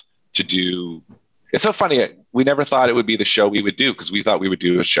got to do, it's so funny. We never thought it would be the show we would do, because we thought we would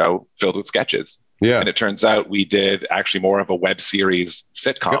do a show filled with sketches. Yeah. And it turns out we did actually more of a web series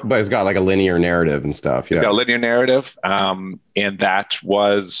sitcom. But it's got like a linear narrative and stuff. Yeah. It's got a linear narrative. And that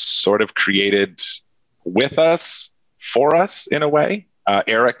was sort of created with us, for us in a way.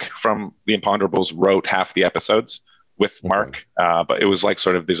 Eric from The Imponderables wrote half the episodes with Mark. But it was like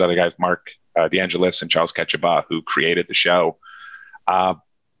sort of these other guys, Mark DeAngelis and Charles Ketchaba, who created the show.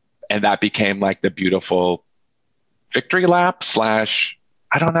 And that became like the beautiful victory lap / I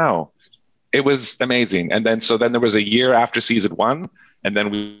don't know. It was amazing. And then there was a year after season 1, and then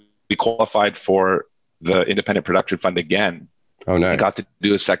we qualified for the Independent Production Fund again. Oh, nice. We got to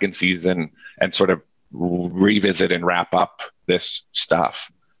do a second season and sort of revisit and wrap up this stuff.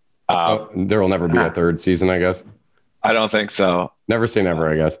 So there will never be a third season, I guess. I don't think so. Never say never,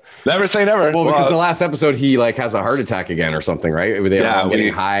 I guess. Never say never. Well, because the last episode, he like has a heart attack again or something, right? They were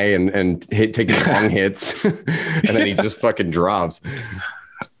getting high and taking long hits, and then he just fucking drops.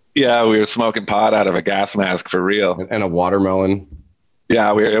 Yeah, we were smoking pot out of a gas mask for real. And a watermelon.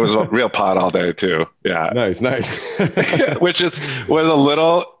 Yeah, it was a real pot all day too. Yeah. Nice. Which was a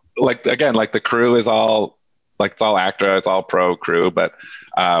little, like, again, like the crew is all, like, it's all ACTRA, it's all pro crew, but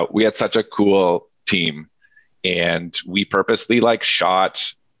we had such a cool team. And we purposely like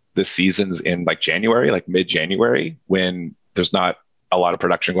shot the seasons in like January, like mid-January, when there's not a lot of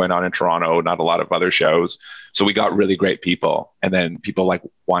production going on in Toronto, not a lot of other shows. So we got really great people. And then people like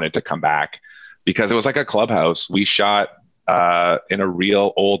wanted to come back because it was like a clubhouse. We shot in a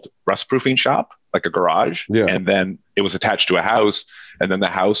real old rust proofing shop, like a garage. Yeah. And then it was attached to a house. And then the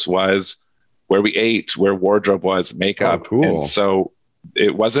house was where we ate, where wardrobe was, makeup. Oh, cool. And so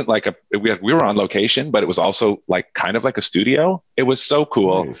it wasn't like we were on location, but it was also like kind of like a studio. It was so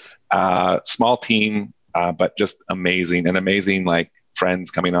cool. Nice. Small team, but just amazing like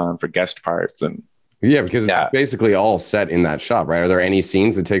friends coming on for guest parts. And because it's basically all set in that shop, right? Are there any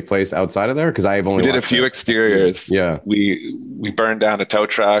scenes that take place outside of there? Because we did a few exteriors. Yeah, we burned down a tow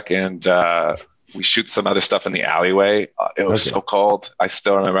truck and we shoot some other stuff in the alleyway. It was so cold. I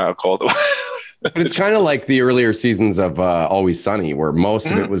still remember how cold it was. But it's kind of like the earlier seasons of Always Sunny, where most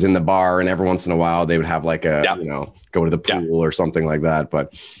of it was in the bar, and every once in a while they would have like go to the pool or something like that.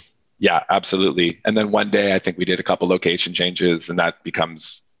 But yeah, absolutely. And then one day I think we did a couple location changes, and that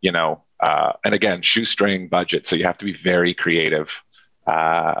becomes, and again, shoestring budget. So you have to be very creative.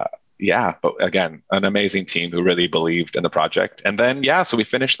 But again, an amazing team who really believed in the project. And then, so we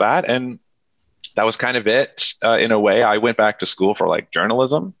finished that, and that was kind of it. In a way, I went back to school for like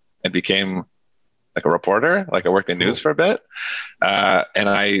journalism and became like a reporter. Like I worked in news for a bit. And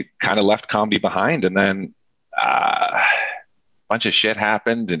I kind of left comedy behind. And then a bunch of shit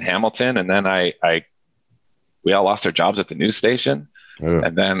happened in Hamilton. And then we all lost our jobs at the news station.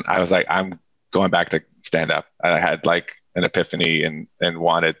 And then I was like, I'm going back to stand up. I had like an epiphany and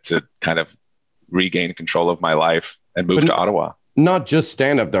wanted to kind of regain control of my life and move to Ottawa. Not just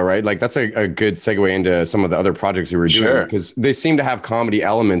stand up though, right? Like that's a good segue into some of the other projects you were doing, because they seem to have comedy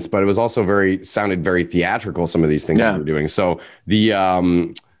elements, but it was also sounded very theatrical, some of these things you were doing. So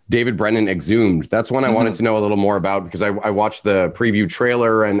the David Brennan Exhumed, that's one I wanted to know a little more about, because I watched the preview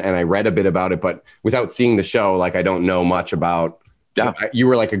trailer and I read a bit about it, but without seeing the show, like I don't know much about. You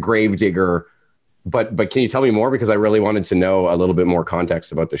were like a grave digger, but can you tell me more, because I really wanted to know a little bit more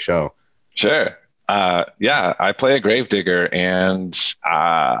context about the show. Sure. I play a gravedigger, and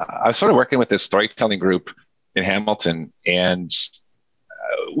I was sort of working with this storytelling group in Hamilton, and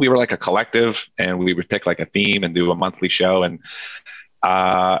we were like a collective, and we would pick like a theme and do a monthly show, and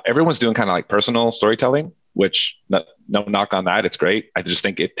everyone's doing kind of like personal storytelling, which no knock on that. It's great. I just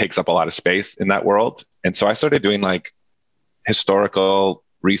think it takes up a lot of space in that world. And so I started doing like historical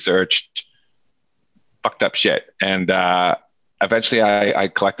researched fucked up shit. And eventually I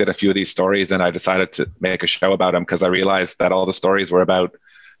collected a few of these stories, and I decided to make a show about them, because I realized that all the stories were about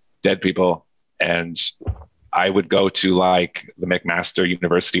dead people. And I would go to like the McMaster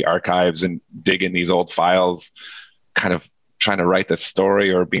University archives and dig in these old files, kind of trying to write this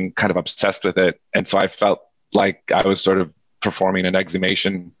story or being kind of obsessed with it. And so I felt like I was sort of performing an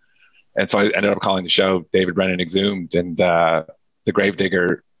exhumation. And so I ended up calling the show David Brennan Exhumed. And the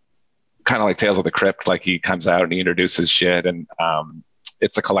gravedigger, kind of like Tales of the Crypt, like he comes out and he introduces shit. And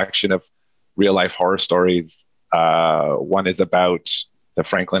it's a collection of real life horror stories. One is about the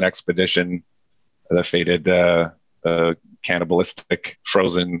Franklin expedition, the fated cannibalistic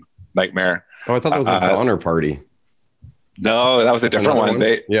frozen nightmare. Oh, I thought that was the Donner Party. No, that was a different one.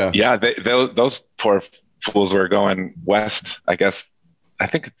 Those poor fools were going west, I guess. I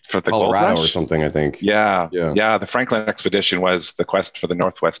think for the Colorado gold rush or something, I think. Yeah. The Franklin expedition was the quest for the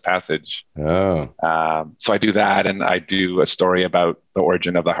Northwest Passage. Oh. So I do that, and I do a story about the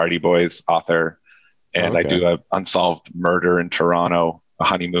origin of the Hardy Boys author, and I do a unsolved murder in Toronto, a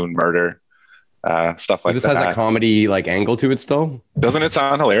honeymoon murder, stuff like that. This has a comedy like angle to it still? Doesn't it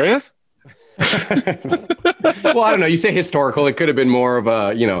sound hilarious? Well, I don't know. You say historical. It could have been more of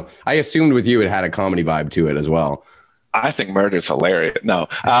a, I assumed with you it had a comedy vibe to it as well. I think murder's hilarious. No,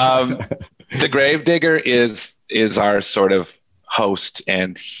 the gravedigger is our sort of host,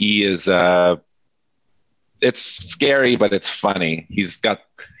 and he is. It's scary, but it's funny. He's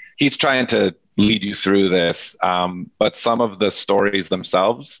trying to lead you through this, but some of the stories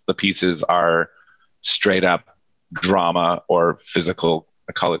themselves, the pieces are straight up drama or physical.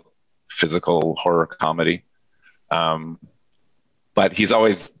 I call it physical horror comedy. But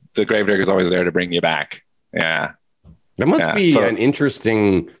the gravedigger is always there to bring you back. Yeah. That must be an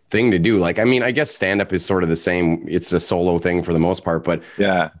interesting thing to do. Like, I mean, I guess stand-up is sort of the same. It's a solo thing for the most part, but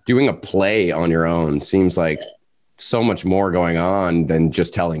doing a play on your own seems like so much more going on than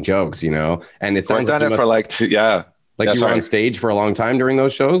just telling jokes, And it sounds like for like you were on stage for a long time during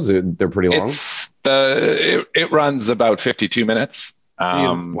those shows. They're pretty long. It runs about 52 minutes.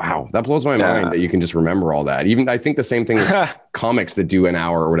 Wow, that blows my mind that you can just remember all that. Even I think the same thing with comics that do an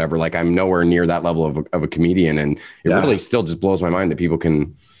hour or whatever. Like I'm nowhere near that level of a comedian, and it really still just blows my mind that people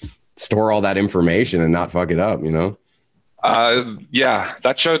can store all that information and not fuck it up. That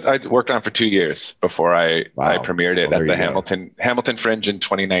show I worked on for 2 years before I premiered it at the Hamilton Fringe in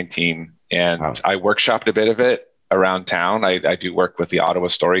 2019, and I workshopped a bit of it around town. I do work with the Ottawa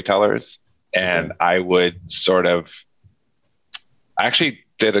Storytellers, and I would sort of. I actually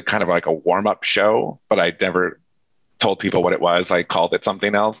did a kind of like a warm-up show, but I never told people what it was. I called it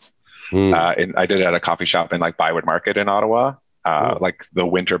something else. And I did it at a coffee shop in like Byward Market in Ottawa, like the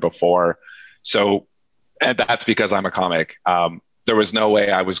winter before. So, and that's because I'm a comic. There was no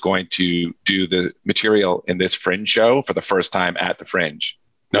way I was going to do the material in this Fringe show for the first time at the Fringe.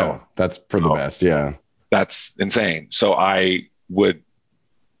 No, that's for the best. Yeah. That's insane. So I would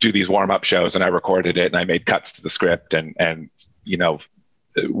do these warm-up shows, and I recorded it, and I made cuts to the script and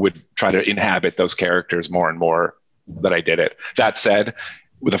would try to inhabit those characters more and more that I did it. That said,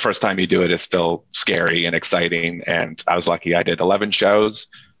 the first time you do it is still scary and exciting. And I was lucky. I did 11 shows,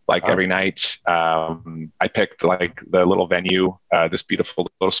 every night. I picked like the little venue, this beautiful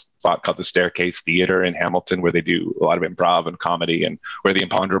little spot called the Staircase Theater in Hamilton, where they do a lot of improv and comedy, and where the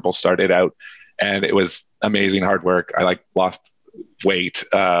Imponderable started out. And it was amazing hard work. I lost weight.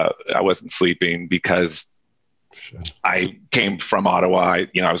 I wasn't sleeping because I came from Ottawa.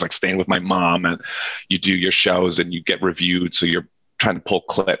 I was staying with my mom, and you do your shows and you get reviewed. So you're trying to pull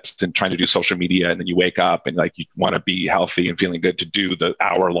clips and trying to do social media. And then you wake up and you want to be healthy and feeling good to do the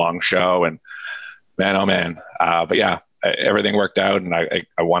hour-long show. And man, oh man. But yeah, everything worked out, and I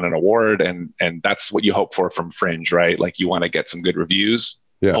won an award, and that's what you hope for from Fringe, right? You want to get some good reviews,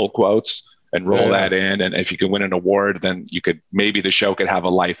 pull quotes, and roll that in. And if you could win an award, then maybe the show could have a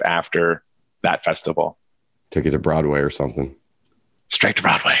life after that festival. Took it to Broadway or something. Straight to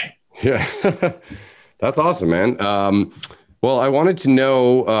Broadway. Yeah. That's awesome, man. Well, I wanted to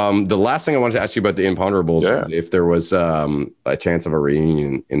know, the last thing I wanted to ask you about the Imponderables, was if there was a chance of a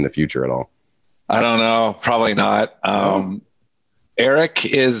reunion in the future at all. I don't know. Probably not. Eric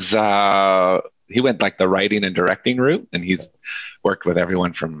is, he went like the writing and directing route, and he's worked with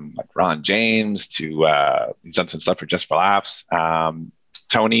everyone from like Ron James to, he's done some stuff for Just for Laughs.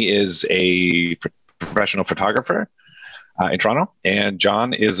 Tony is a professional photographer in Toronto, and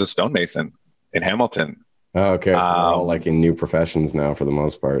John is a stonemason in Hamilton. Oh, okay. So they're all like in new professions now for the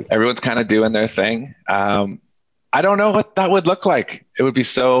most part. Everyone's kind of doing their thing. I don't know what that would look like. It would be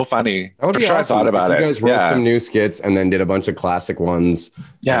so funny. That would be sure. Awesome. I thought about it. You guys wrote some new skits and then did a bunch of classic ones.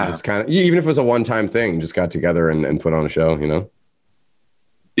 Yeah. Just kind of, even if it was a one-time thing, just got together and put on a show, you know?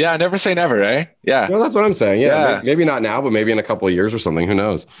 Yeah. Never say never, eh? Yeah. Well, that's what I'm saying. Yeah. Maybe not now, but maybe in a couple of years or something. Who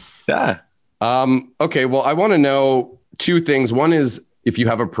knows? Yeah. Okay. Well, I want to know two things. One is, if you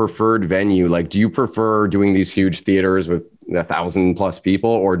have a preferred venue, like, do you prefer doing these huge theaters with 1,000+ people,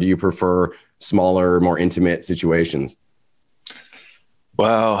 or do you prefer smaller, more intimate situations?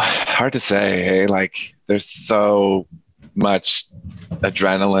 Well, hard to say. Hey? Like, there's so much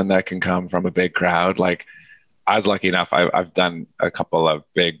adrenaline that can come from a big crowd. Like, I was lucky enough. I've done a couple of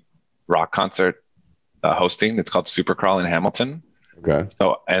big rock concert hosting. It's called Supercrawl in Hamilton. Okay.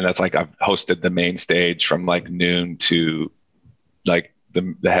 So, and that's like, I've hosted the main stage from like noon to like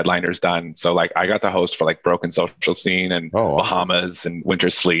the headliner's done. So like I got to host for like Broken Social Scene and awesome. Bahamas and Winter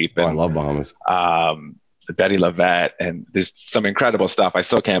Sleep. And I love Bahamas. Betty Lavette, and there's some incredible stuff. I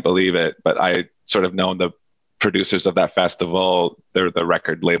still can't believe it, but I sort of known the producers of that festival. They're the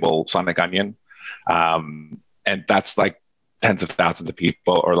record label Sonic Onion. And that's like tens of thousands of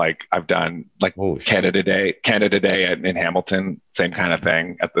people. Or like I've done like Canada Day in Hamilton, same kind of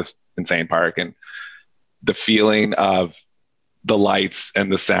thing at this insane park. And the feeling of the lights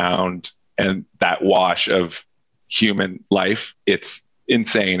and the sound and that wash of human life, it's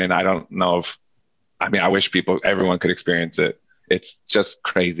insane. And I don't know I wish everyone could experience it. It's just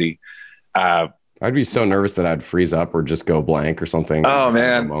crazy. I'd be so nervous that I'd freeze up or just go blank or something. Oh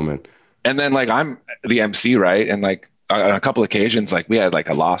man. Moment. And then like I'm the MC, right? And like on a couple occasions, like we had like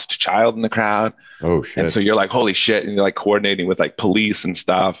a lost child in the crowd. Oh shit. And so you're like, holy shit. And you're like coordinating with like police and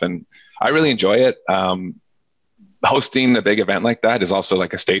stuff. And I really enjoy it. Hosting a big event like that is also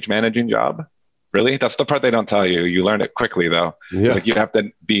like a stage managing job. Really? That's the part they don't tell you. You learn it quickly though. Yeah. It's like you have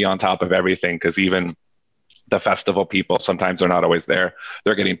to be on top of everything, because even the festival people, sometimes they're not always there.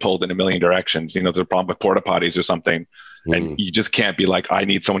 They're getting pulled in a million directions. You know, there's a problem with porta potties or something. And you just can't be like, I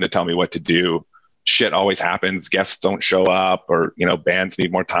need someone to tell me what to do. Shit always happens. Guests don't show up, or, you know, bands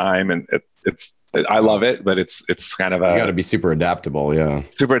need more time. And I love it, but it's kind of you got to be super adaptable. Yeah.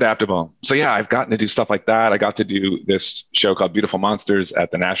 Super adaptable. So yeah, I've gotten to do stuff like that. I got to do this show called Beautiful Monsters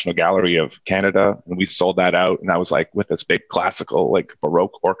at the National Gallery of Canada. And we sold that out. And I was like with this big classical, like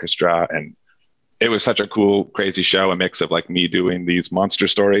Baroque orchestra. And it was such a cool, crazy show, a mix of like me doing these monster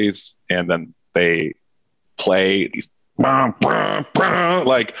stories. And then they play these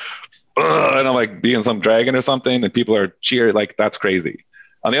like, and I'm like being some dragon or something. And people are cheering. Like, that's crazy.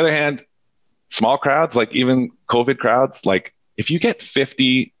 On the other hand, small crowds, like even COVID crowds, like if you get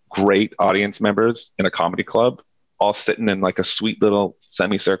 50 great audience members in a comedy club, all sitting in like a sweet little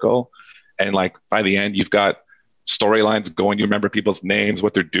semicircle, and like by the end, you've got storylines going, you remember people's names,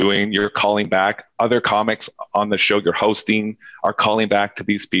 what they're doing, you're calling back. Other comics on the show you're hosting are calling back to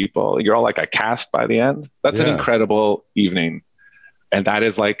these people. You're all like a cast by the end. That's an incredible evening. And that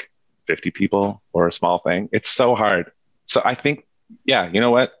is like 50 people or a small thing. It's so hard. So I think, yeah, you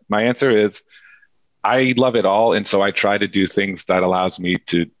know what? My answer is I love it all. And so I try to do things that allows me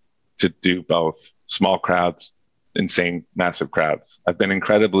to do both small crowds, insane, massive crowds. I've been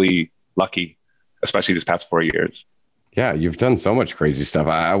incredibly lucky, especially these past 4 years. Yeah, you've done so much crazy stuff.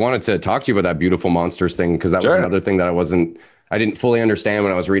 I wanted to talk to you about that Beautiful Monsters thing, because that was another thing that I didn't fully understand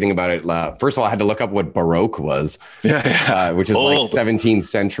when I was reading about it. First of all, I had to look up what Baroque was, which is like 17th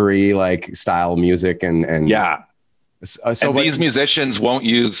century like style music, and yeah. So these musicians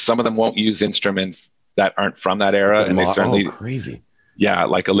some of them won't use instruments that aren't from that era. And they certainly crazy. Yeah.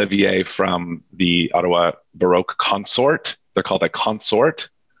 Like Olivier from the Ottawa Baroque Consort. They're called a consort.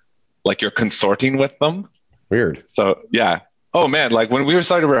 Like you're consorting with them. Weird. So yeah. Oh man. Like when we were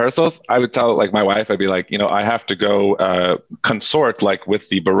starting rehearsals, I would tell like my wife, I'd be like, you know, I have to go consort like with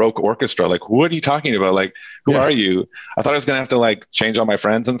the Baroque orchestra. Like, what are you talking about? Like, who are you? I thought I was going to have to like change all my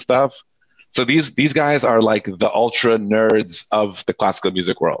friends and stuff. So these guys are like the ultra nerds of the classical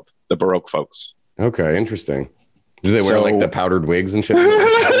music world. the Baroque folks. Okay, interesting. Do they wear like the powdered wigs and shit?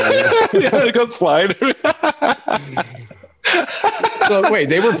 Yeah, it goes flying. So wait,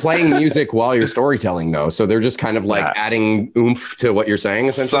 they were playing music while you're storytelling though. So they're just kind of like adding oomph to what you're saying,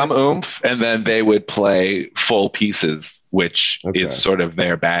 essentially? Some oomph, and then they would play full pieces, which is sort of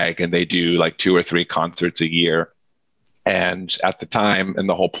their bag. And they do like 2 or 3 concerts a year. And at the time, and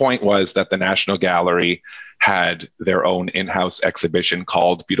the whole point was that the National Gallery had their own in-house exhibition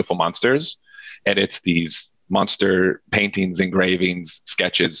called Beautiful Monsters. And it's these monster paintings, engravings,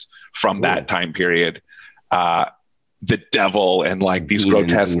 sketches from that time period. The devil and like these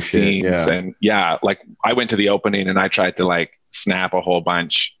grotesque scenes. And like I went to the opening and I tried to like snap a whole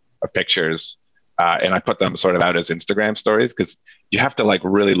bunch of pictures and I put them sort of out as Instagram stories, because you have to like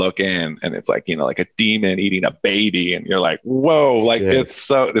really look in, and it's like, you know, like a demon eating a baby, and you're like, whoa, like it's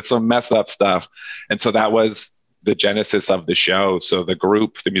some messed up stuff. And so that was the genesis of the show. So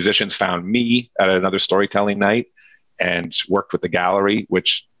the musicians found me at another storytelling night and worked with the gallery,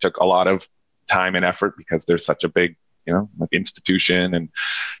 which took a lot of time and effort because there's such a big, you know, like institution and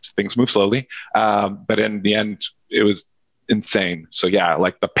things move slowly. But in the end, it was insane. So yeah,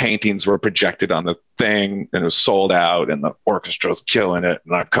 like the paintings were projected on the thing and it was sold out and the orchestra was killing it.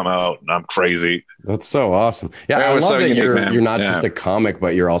 And I've come out and I'm crazy. That's so awesome. Yeah. I love that you're not just a comic,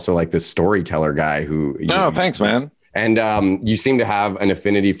 but you're also like this storyteller guy who. Thanks, man. And you seem to have an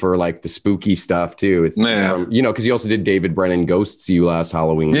affinity for like the spooky stuff too. It's you know, because you also did David Brennan Ghosts You last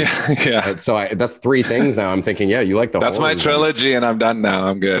Halloween. Yeah. So that's 3 things now. I'm thinking, you like the. That's my trilogy, and I'm done now.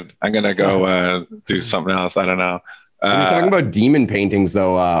 I'm good. I'm gonna go do something else. I don't know. When you're talking about demon paintings,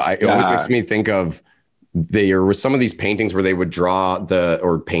 though, it always makes me think of there were some of these paintings where they would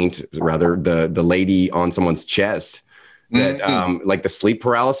paint the lady on someone's chest. That like the sleep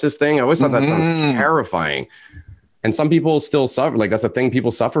paralysis thing. I always thought that sounds terrifying. And some people still suffer. Like that's a thing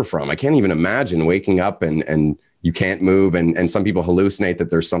people suffer from. I can't even imagine waking up and you can't move. And some people hallucinate that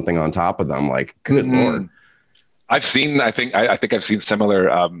there's something on top of them. Like, good Lord. I think I've seen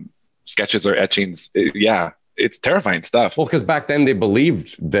similar sketches or etchings. It's terrifying stuff. Well, because back then they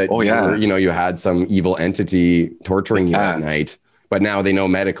believed that you had some evil entity torturing you at night. But now they know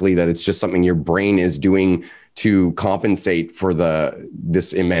medically that it's just something your brain is doing to compensate for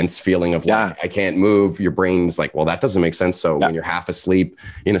this immense feeling of like, I can't move. Your brain's like, well, that doesn't make sense. So when you're half asleep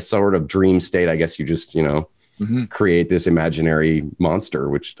in a sort of dream state, I guess you just, create this imaginary monster,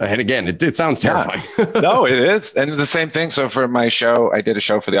 which, and again, it sounds terrifying. No, it is. And the same thing. So for my show, I did a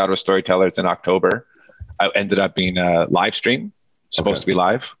show for the Ottawa Storytellers in October. I ended up being a live stream, supposed to be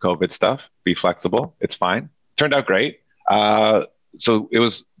live, COVID stuff, be flexible. It's fine. Turned out great. So it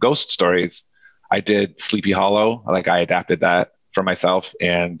was ghost stories. I did Sleepy Hollow. Like I adapted that for myself,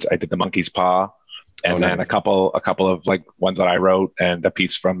 and I did the Monkey's Paw, and then a couple of like ones that I wrote, and a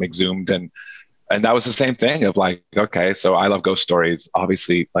piece from Exhumed, and that was the same thing of like, okay, so I love ghost stories.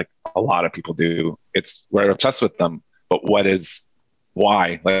 Obviously, like a lot of people do. We're obsessed with them, but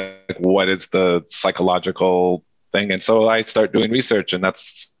why? Like, what is the psychological thing? And so I start doing research, and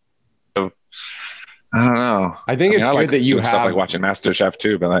that's. I don't know. I think it's good that you have stuff like watching MasterChef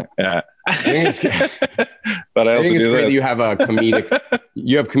too, but like, I think it's good. But I think it's great that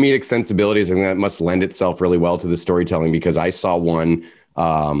you have comedic sensibilities, and that must lend itself really well to the storytelling, because I saw one,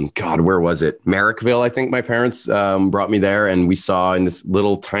 where was it? Merrickville, I think my parents brought me there, and we saw in this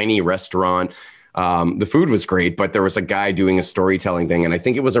little tiny restaurant. The food was great, but there was a guy doing a storytelling thing, and I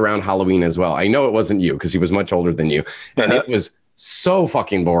think it was around Halloween as well. I know it wasn't you because he was much older than you, and it was so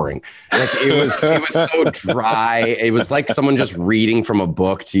fucking boring. Like it was so dry. It was like someone just reading from a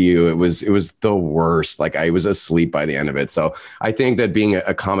book to you. It was the worst. Like I was asleep by the end of it. So I think that being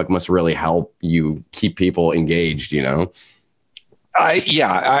a comic must really help you keep people engaged, you know? I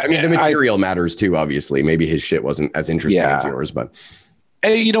mean, the material matters too, obviously. Maybe his shit wasn't as interesting as yours, but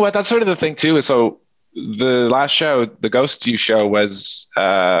hey, you know what? That's sort of the thing too. So the last show, the Ghosts You show, was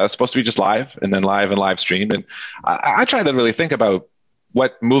supposed to be just live and live streamed. And I try to really think about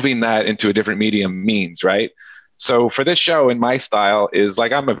what moving that into a different medium means, right? So for this show, in my style, is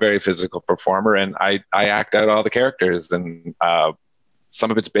like I'm a very physical performer, and I act out all the characters, and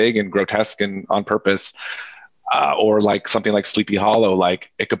some of it's big and grotesque and on purpose. Or like something like Sleepy Hollow,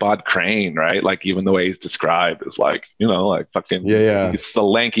 like Ichabod Crane, right? Like even the way he's described is like, you know, like fucking, he's the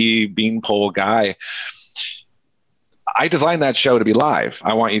lanky beanpole guy. I designed that show to be live.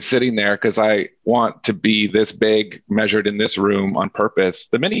 I want you sitting there because I want to be this big, measured in this room on purpose.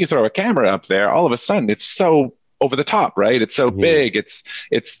 The minute you throw a camera up there, all of a sudden it's so over the top, right? It's so big.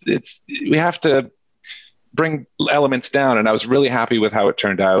 We have to bring elements down, and I was really happy with how it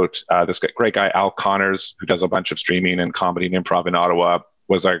turned out. This great guy Al Connors, who does a bunch of streaming and comedy and improv in Ottawa,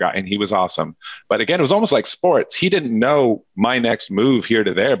 was our guy, and he was awesome. But again, it was almost like sports. He didn't know my next move here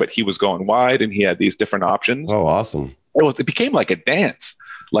to there, but he was going wide, and he had these different options. Oh, awesome! It became like a dance.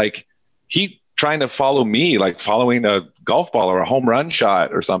 Like he trying to follow me, like following a golf ball or a home run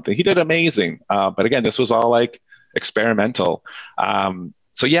shot or something. He did amazing. But again, this was all like experimental.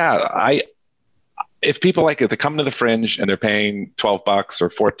 So yeah, if people like it, they come to the Fringe and they're paying $12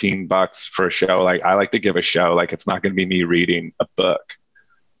 or $14 for a show. Like I like to give a show. Like it's not going to be me reading a book.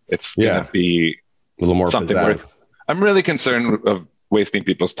 It's going to be a little more something worth. I'm really concerned of wasting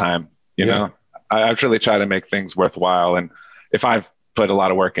people's time. You know, I really try to make things worthwhile. And if I've put a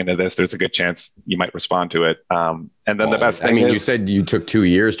lot of work into this, there's a good chance you might respond to it. And then the best thing is, you said you took 2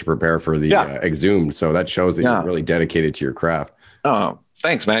 years to prepare for the Exhumed. So that shows that you're really dedicated to your craft. Oh,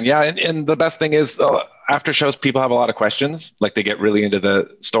 thanks, man. Yeah. And the best thing is after shows, people have a lot of questions. Like they get really into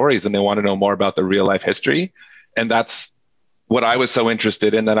the stories and they want to know more about the real life history. And that's what I was so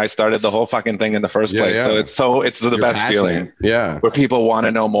interested in, that I started the whole fucking thing in the first place. Yeah. So it's the best feeling. Yeah. Where people want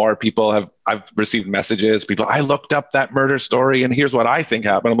to know more. I've received messages. I looked up that murder story and here's what I think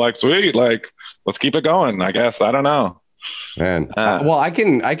happened. I'm like, sweet, like, let's keep it going. I guess. I don't know. Man. Well, I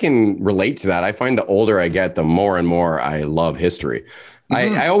can relate to that. I find the older I get, the more and more I love history.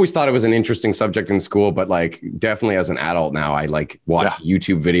 I always thought it was an interesting subject in school, but like definitely as an adult now, I like watch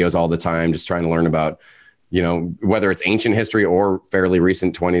YouTube videos all the time, just trying to learn about, you know, whether it's ancient history or fairly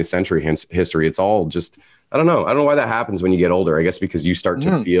recent 20th century history. It's all just, I don't know why that happens when you get older. I guess because you start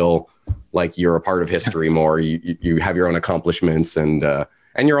to feel like you're a part of history more. You have your own accomplishments and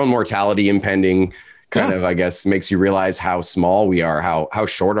your own mortality impending. Kind of, I guess, makes you realize how small we are, how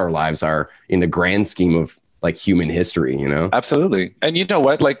short our lives are in the grand scheme of like human history, you know? Absolutely. And you know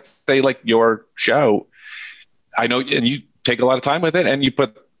what, like say like your show, I know, and you take a lot of time with it and you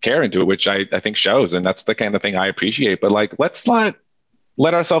put care into it, which I think shows. And that's the kind of thing I appreciate, but like, let's not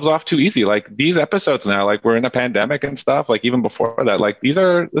let ourselves off too easy. Like these episodes now, like we're in a pandemic and stuff, like even before that, like this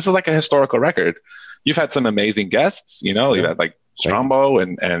is like a historical record. You've had some amazing guests, you know, you've had like Strombo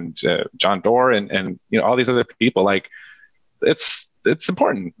and John Doerr and you know all these other people. Like it's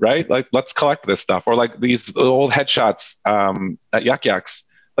important, right? Like let's collect this stuff. Or like these old headshots at Yuck Yucks.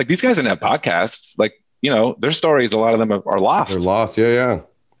 Like these guys didn't have podcasts. Like you know their stories, a lot of them are lost. They're lost, yeah.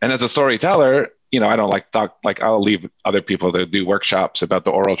 And as a storyteller, you know I don't like talk. Like I'll leave other people to do workshops about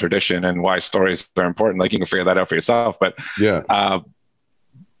the oral tradition and why stories are important. Like you can figure that out for yourself. But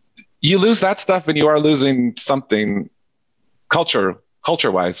you lose that stuff, and you are losing something.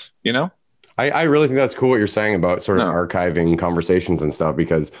 Culture-wise, you know? I really think that's cool what you're saying about sort of archiving conversations and stuff,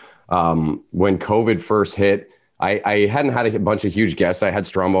 because when COVID first hit, I hadn't had a bunch of huge guests. I had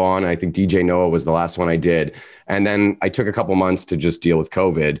Strombo on. I think DJ Noah was the last one I did. And then I took a couple months to just deal with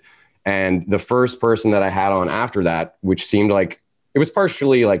COVID. And the first person that I had on after that, which seemed like it was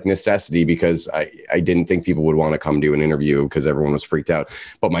partially like necessity because I didn't think people would want to come do an interview because everyone was freaked out.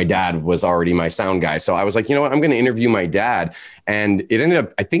 But my dad was already my sound guy. So I was like, you know what, I'm going to interview my dad. And it ended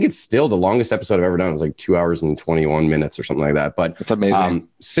up, I think it's still the longest episode I've ever done. It was like 2 hours and 21 minutes or something like that. But it's amazing.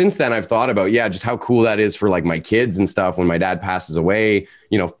 Since then I've thought about, just how cool that is for like my kids and stuff. When my dad passes away,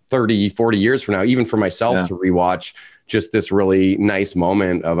 30, 40 years from now, even for myself to rewatch just this really nice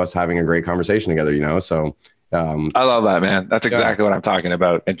moment of us having a great conversation together, so. I love that, man. That's exactly what I'm talking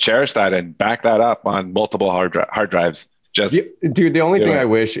about. And cherish that and back that up on multiple hard drives. Dude, the only thing I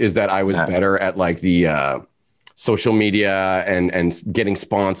wish is that I was better at like the social media and getting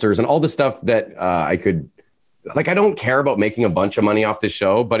sponsors and all the stuff that I could. Like, I don't care about making a bunch of money off this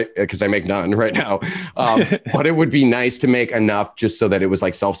show, but because I make none right now, but it would be nice to make enough just so that it was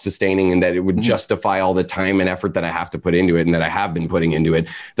like self-sustaining and that it would justify all the time and effort that I have to put into it and that I have been putting into it.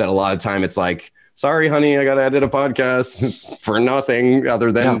 That a lot of time it's like, sorry, honey, I got to edit a podcast. It's for nothing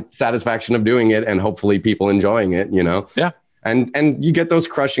other than satisfaction of doing it and hopefully people enjoying it, Yeah. And you get those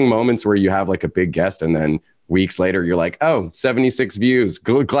crushing moments where you have like a big guest and then weeks later, you're like, 76 views.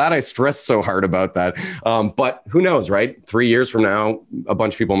 Glad I stressed so hard about that. But who knows, right? 3 years from now, a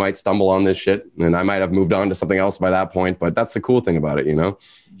bunch of people might stumble on this shit and I might have moved on to something else by that point. But that's the cool thing about it,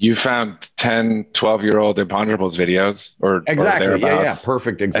 You found 10, 12-year-old Imponderables videos exactly. Or yeah.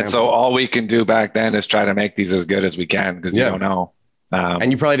 Perfect example. And so all we can do back then is try to make these as good as we can because you don't know.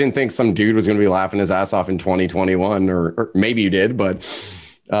 And you probably didn't think some dude was going to be laughing his ass off in 2021 or maybe you did, but...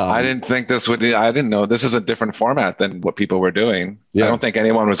 I didn't think I didn't know this is a different format than what people were doing. I don't think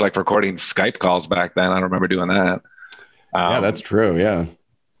anyone was like recording Skype calls back then. I don't remember doing that. That's true. Yeah.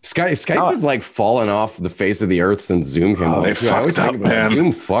 Skype has like fallen off the face of the earth since Zoom came out. They fucked up, man.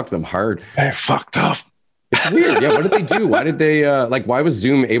 Zoom fucked them hard. They fucked up. It's weird. Yeah. What did they do? Why did they why was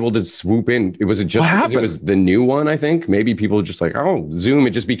Zoom able to swoop in? Was it just because it was the new one? I think maybe people were just like, oh, Zoom.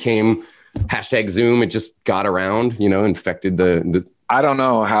 It just became #Zoom. It just got around, infected the. I don't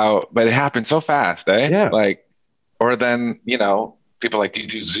know how, but it happened so fast, eh? Yeah. Or then, people like, do you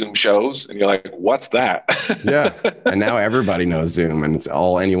do Zoom shows? And you're like, what's that? Yeah. And now everybody knows Zoom, and it's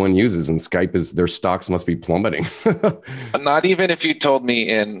all anyone uses. And Skype their stocks must be plummeting. Not even if you told me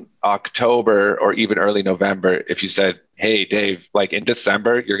in October or even early November, if you said, hey, Dave, in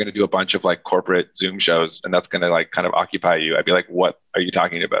December, you're going to do a bunch of corporate Zoom shows, and that's going to kind of occupy you. I'd be like, what are you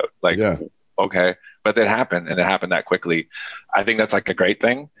talking about? Yeah. Okay. But it happened, and it happened that quickly. I think that's a great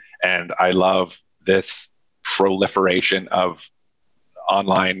thing. And I love this proliferation of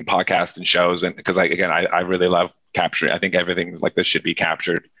online podcasts and shows, and because I really love capturing. I think everything like this should be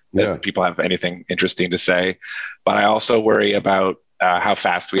captured. Yeah. If people have anything interesting to say, but I also worry about how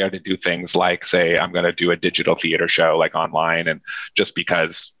fast we are to do things like, say, I'm going to do a digital theater show online, and just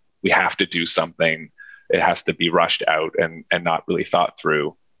because we have to do something, it has to be rushed out and not really thought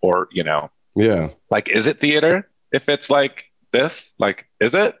through, or Yeah. Is it theater if it's like this?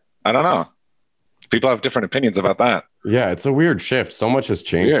 Is it? I don't know. People have different opinions about that. Yeah, it's a weird shift. So much has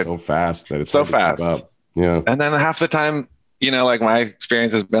changed so fast that it's so fast. Yeah. And then half the time, my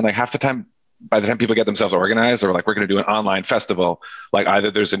experience has been half the time, by the time people get themselves organized, or we're going to do an online festival,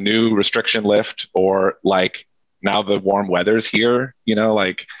 either there's a new restriction lift, or now the warm weather's here,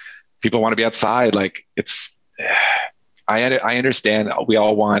 people want to be outside. I understand we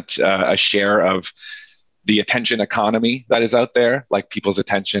all want a share of the attention economy that is out there, people's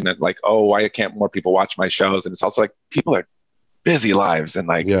attention, and oh, why can't more people watch my shows? And it's also people are busy lives, and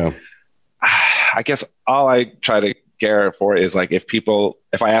yeah. I guess all I try to care for is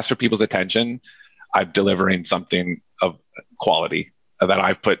if I ask for people's attention, I'm delivering something of quality that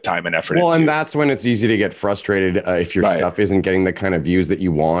I've put time and effort into. Well, and that's when it's easy to get frustrated if your stuff isn't getting the kind of views that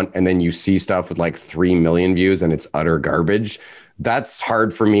you want, and then you see stuff with 3 million views and it's utter garbage. That's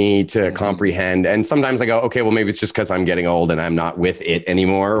hard for me to comprehend. And sometimes I go, okay, well, maybe it's just because I'm getting old and I'm not with it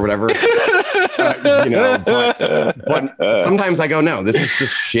anymore or whatever. But sometimes I go, no, this is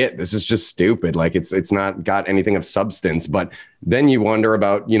just shit. This is just stupid. It's not got anything of substance. But then you wonder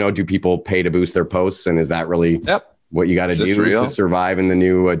about, do people pay to boost their posts? And is that really what you got to do to survive in the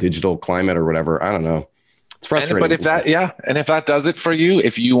new digital climate or whatever? I don't know. It's frustrating. But if that does it for you,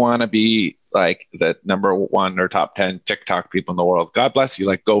 if you want to be the number 1 or top 10 TikTok people in the world, God bless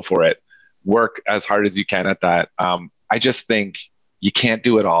you. Go for it. Work as hard as you can at that. I just think you can't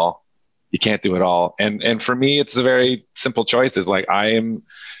do it all. You can't do it all. And for me, it's a very simple choices. I am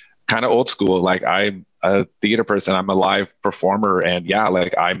kind of old school. I'm a theater person. I'm a live performer, and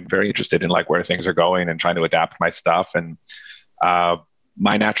I'm very interested in where things are going and trying to adapt my stuff. And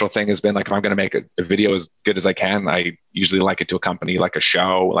my natural thing has been if I'm going to make a video as good as I can, I usually like it to accompany a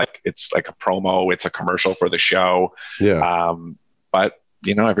show, it's a promo, it's a commercial for the show. Yeah. But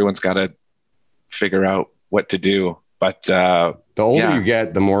everyone's got to figure out what to do. But the older you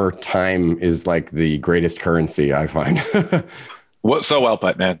get, the more time is the greatest currency, I find. So well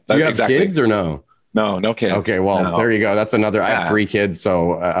put, man. Do you have kids or no? No kids. Okay, well, There you go. That's another. I have 3 kids,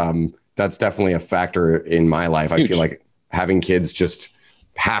 so that's definitely a factor in my life. Huge. I feel like having kids, just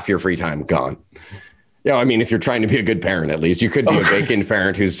half your free time gone. I mean, if you're trying to be a good parent, at least you could be a vacant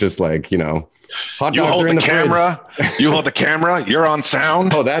parent who's just hot dogs are in the camera. You hold the camera. You're on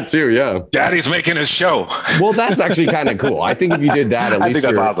sound. Oh, that too. Yeah. Daddy's making his show. Well, that's actually kind of cool. I think if you did that, at least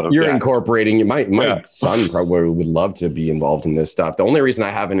you're incorporating. My son probably would love to be involved in this stuff. The only reason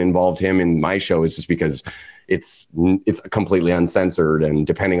I haven't involved him in my show is just because it's completely uncensored, and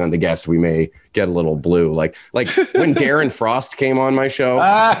depending on the guest, we may get a little blue. Like when Darren Frost came on my show,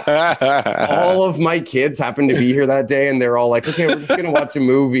 all of my kids happened to be here that day, and they're all like, "Okay, we're just gonna watch a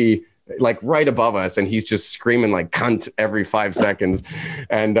movie." Right above us, and he's just screaming cunt every 5 seconds,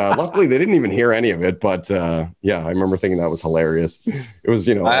 and luckily they didn't even hear any of it, but I remember thinking that was hilarious. It was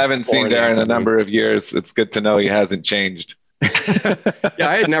I haven't seen Darren in a number of years. It's good to know he hasn't changed. I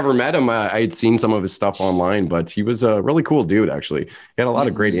had never met him. I had seen some of his stuff online, but he was a really cool dude. Actually, he had a lot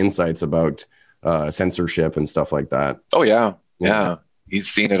of great insights about censorship and stuff like that. Oh yeah. He's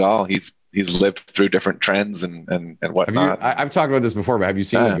seen it all. He's lived through different trends and whatnot. I've talked about this before, but have you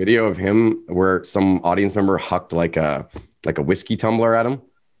seen the video of him where some audience member hucked like a whiskey tumbler at him?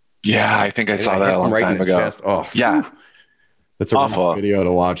 Yeah, I think I saw that a long time ago. Chest. Oh, yeah. That's a awful video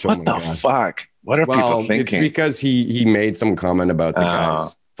to watch. What the fuck? What are people thinking? It's because he made some comment about the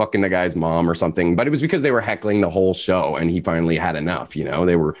guys fucking the guy's mom or something, but it was because they were heckling the whole show, and he finally had enough.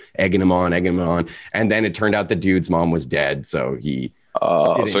 They were egging him on, and then it turned out the dude's mom was dead, so he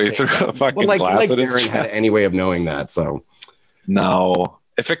Oh, so he threw a fucking glass at his Darren had any way of knowing that. So no,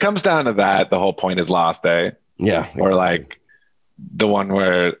 if it comes down to that, the whole point is lost, eh? Yeah. Exactly. Or like the one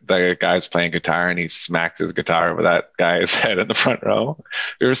where the guy's playing guitar and he smacks his guitar over that guy's head in the front row.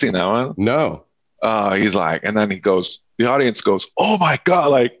 You ever seen that one? No. He's like, and then he goes, the audience goes, oh my God.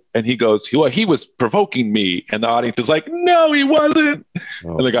 Like, and he goes, he was provoking me. And the audience is like, no, he wasn't.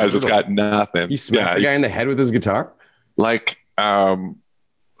 And the guy's just got nothing. He smacked the guy in the head with his guitar? Like,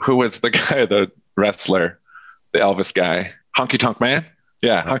 who was the guy, the wrestler, the Elvis guy? Honky Tonk Man?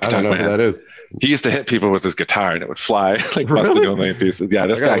 Yeah, Honky Tonk Man. I don't know who that is. He used to hit people with his guitar and it would fly like busted a million pieces. Yeah,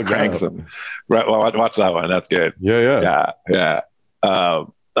 this guy cranks him. Right, well, watch that one. That's good. Yeah.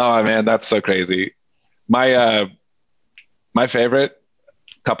 Oh man, that's so crazy. My favorite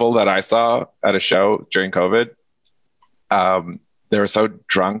couple that I saw at a show during COVID, they were so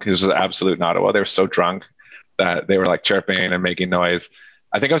drunk. This was absolute in Ottawa. They were so drunk that they were like chirping and making noise.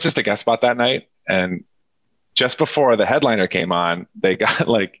 I think I was just a guest spot that night, and just before the headliner came on, they got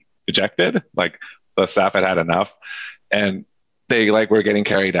like ejected. Like the staff had enough, and they like were getting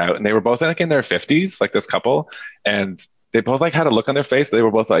carried out. And they were both like in their 50s, like this couple, and they both like had a look on their face. They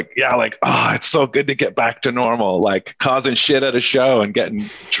were both like, yeah, like, oh, it's so good to get back to normal, like causing shit at a show and getting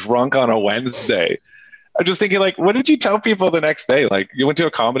drunk on a Wednesday. I'm just thinking, like, what did you tell people the next day? Like, you went to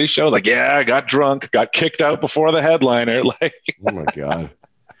a comedy show, like, yeah, I got drunk, got kicked out before the headliner. Like, oh my God.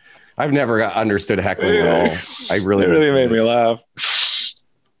 I've never understood heckling at all. It really made me laugh.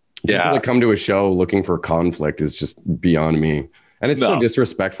 People that come to a show looking for conflict is just beyond me. And it's so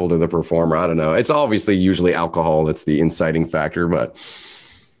disrespectful to the performer. I don't know. It's obviously usually alcohol that's the inciting factor, but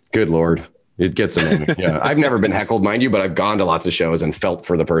good Lord, it gets annoying. Yeah, I've never been heckled, mind you, but I've gone to lots of shows and felt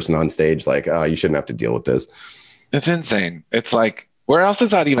for the person on stage like, oh, you shouldn't have to deal with this. It's insane. It's like, where else does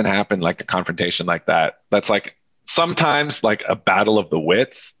that even happen? Like a confrontation like that? That's like sometimes like a battle of the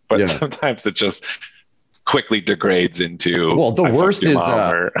wits, but sometimes it just quickly degrades into. Well, the worst is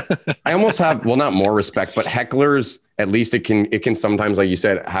I almost have, well, not more respect, but hecklers. At least it can sometimes, like you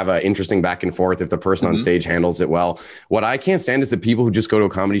said, have an interesting back and forth if the person on stage handles it well. What I can't stand is the people who just go to a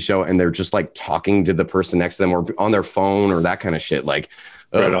comedy show and they're just like talking to the person next to them or on their phone or that kind of shit. Like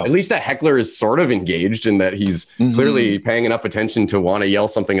at least that heckler is sort of engaged in that he's clearly paying enough attention to want to yell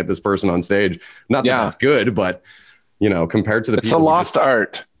something at this person on stage. Not that that's good, but you know, compared to the it's a lost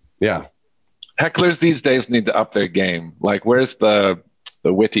art. Yeah. Hecklers these days need to up their game. Like, where's the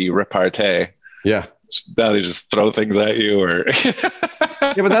witty repartee? Yeah. Now they just throw things at you or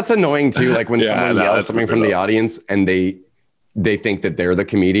yeah, but that's annoying too. Like when someone yells something from the audience and they think that they're the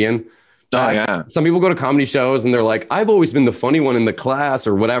comedian. Some people go to comedy shows and they're like, I've always been the funny one in the class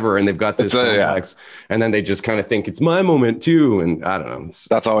or whatever. And they've got this complex and then they just kind of think it's my moment too. And I don't know.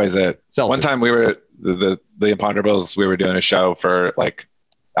 That's always it. Selfish. One time we were the Imponderables, we were doing a show for like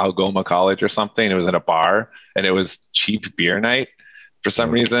Algoma College or something. It was in a bar and it was cheap beer night for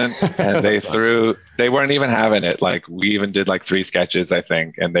some reason, and they weren't even having it. Like we even did like 3 sketches, I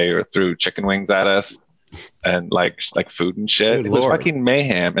think, and they threw chicken wings at us and like food and shit. It was fucking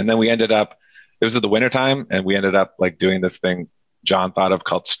mayhem. And then we ended up, it was at the wintertime, and we ended up like doing this thing John thought of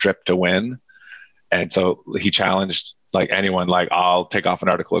called Strip to Win. And so he challenged like anyone, like, I'll take off an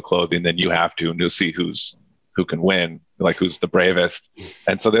article of clothing, then you have to, and you'll see who can win, like who's the bravest.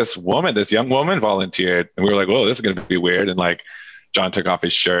 And so this young woman volunteered, and we were like, whoa, this is going to be weird. And like, John took off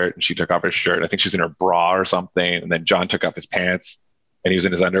his shirt and she took off her shirt. I think she's in her bra or something. And then John took off his pants and he was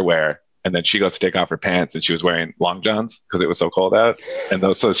in his underwear. And then she goes to take off her pants and she was wearing long johns because it was so cold out.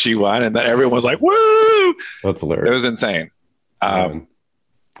 And so she won. And then everyone was like, woo! That's hilarious. It was insane. But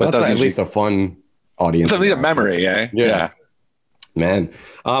that's at least a fun audience. It's at least a memory, yeah. Man.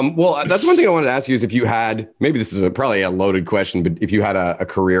 Well, that's one thing I wanted to ask you is if you had, maybe this is probably a loaded question, but if you had a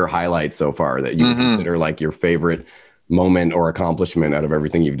career highlight so far that you would consider like your favorite moment or accomplishment out of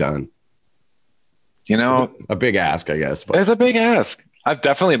everything you've done. You know, a big ask, I guess. But it's a big ask. I've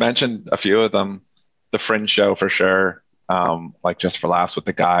definitely mentioned a few of them. The Fringe show for sure. Like Just for Laughs with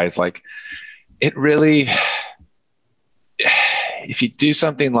the guys. Like it really, if you do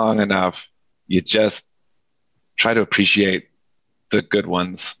something long enough, you just try to appreciate the good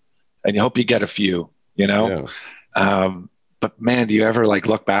ones and you hope you get a few, you know? Yeah. But man, do you ever like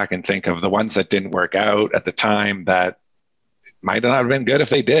look back and think of the ones that didn't work out at the time that might not have been good if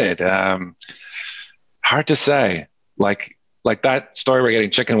they did? Hard to say. Like that story, we're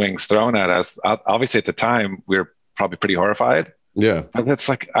getting chicken wings thrown at us. Obviously at the time we were probably pretty horrified. Yeah. But that's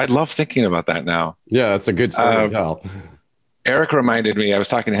like, I love thinking about that now. Yeah. That's a good story to tell. Eric reminded me, I was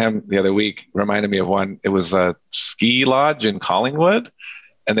talking to him the other week, reminded me of one. It was a ski lodge in Collingwood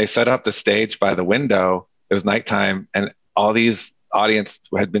and they set up the stage by the window. It was nighttime and all these audience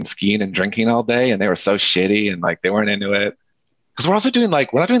had been skiing and drinking all day, and they were so shitty, and like they weren't into it. Because we're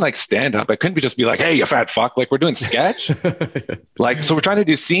not doing like stand up. I couldn't just be like, hey, you fat fuck. Like we're doing sketch. Like, so we're trying to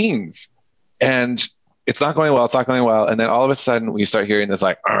do scenes, and it's not going well. And then all of a sudden we start hearing this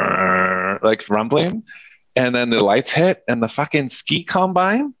like rumbling, and then the lights hit, and the fucking ski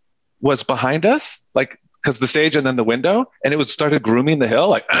combine was behind us, like, because the stage and then the window, and it started grooming the hill,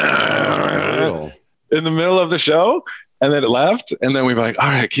 like in the middle of the show, and then it left, and then we were like, all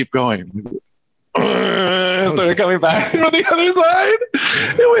right, keep going. Started coming back from the other side.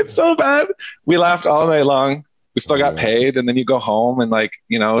 It went so bad. We laughed all night long. We still got paid, and then you go home, and like,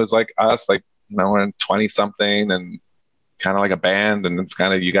 you know, it was like us, like, you know, we're in 20 something and kind of like a band, and it's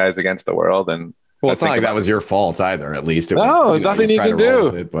kind of you guys against the world. And well, it's not like that was your fault either. At least nothing you can do.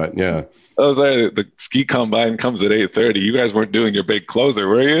 It, but yeah, I was like, the ski combine comes at 8:30. You guys weren't doing your big closer,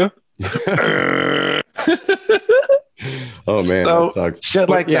 were you? Oh man, so, that sucks. Shit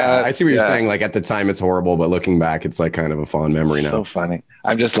like that. I see what you're saying. Like at the time, it's horrible, but looking back, it's like kind of a fond memory now. So funny.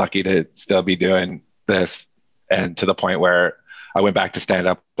 I'm just lucky to still be doing this, and to the point where I went back to stand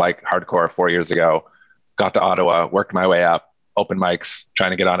up like hardcore 4 years ago. Got to Ottawa, worked my way up, open mics,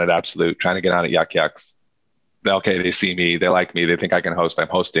 trying to get on at Absolute, trying to get on at Yuck Yucks. They see me, they like me, they think I can host. I'm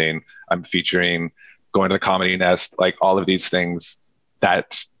hosting, I'm featuring, going to the Comedy Nest, like all of these things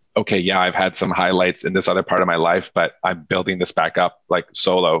that. Okay, yeah, I've had some highlights in this other part of my life, but I'm building this back up like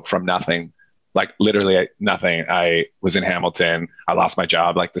solo from nothing, like literally nothing. I was in Hamilton. I lost my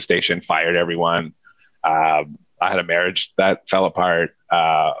job. Like the station fired everyone. I had a marriage that fell apart.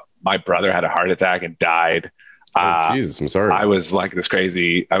 My brother had a heart attack and died. Jesus, I'm sorry. I was like this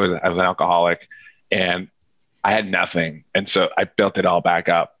crazy. I was an alcoholic, and I had nothing, and so I built it all back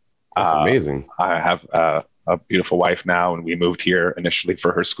up. That's amazing. I have a beautiful wife now, and we moved here initially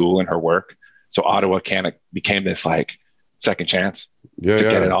for her school and her work. So Ottawa became this like second chance to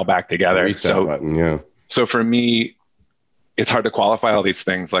get it all back together. Reset button, So for me, it's hard to qualify all these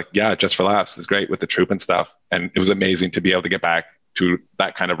things. Like, yeah, Just for Laughs is great with the troupe and stuff. And it was amazing to be able to get back to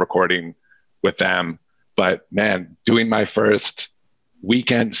that kind of recording with them. But man, doing my first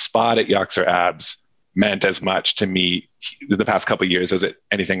weekend spot at Yucks or Abs meant as much to me the past couple of years as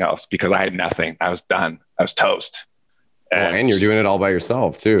anything else, because I had nothing. I was done. I was toast. And you're doing it all by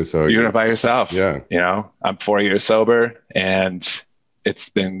yourself too. So you're doing it by yourself. Yeah. You know, I'm 4 years sober, and it's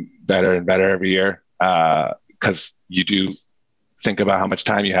been better and better every year. Cause you do think about how much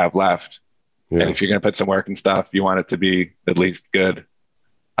time you have left. Yeah. And if you're going to put some work and stuff, you want it to be at least good.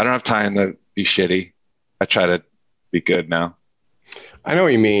 I don't have time to be shitty. I try to be good now. I know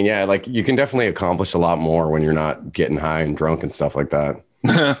what you mean. Yeah. Like you can definitely accomplish a lot more when you're not getting high and drunk and stuff like that.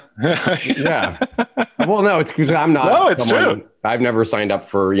 Yeah. Well, no, it's because I'm not. No, it's true. I've never signed up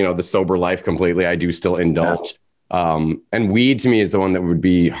for, the sober life completely. I do still indulge. Yeah. And weed to me is the one that would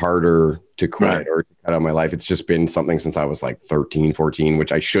be harder to quit or to cut out of my life. It's just been something since I was like 13, 14,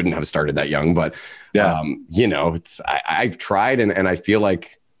 which I shouldn't have started that young, but I've tried and I feel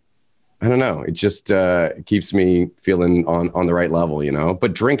like, I don't know. It just keeps me feeling on the right level,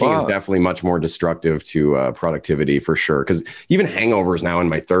 But drinking is definitely much more destructive to productivity for sure. Because even hangovers now in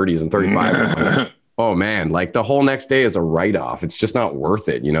my 30s and 35, oh man, like the whole next day is a write-off. It's just not worth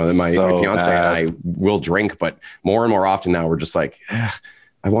it. My fiance and I will drink, but more and more often now we're just like,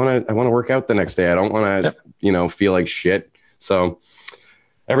 I want to work out the next day. I don't want to, feel like shit. So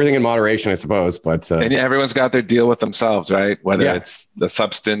everything in moderation, I suppose, but and everyone's got their deal with themselves, right? Whether it's the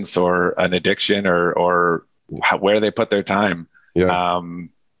substance or an addiction or where they put their time. Yeah.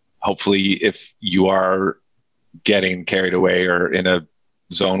 Hopefully, if you are getting carried away or in a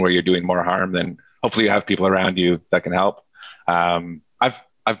zone where you're doing more harm, then hopefully you have people around you that can help. I've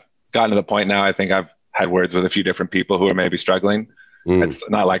gotten to the point now. I think I've had words with a few different people who are maybe struggling. It's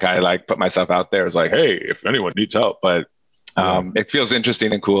not like I put myself out there as like, hey, if anyone needs help, but it feels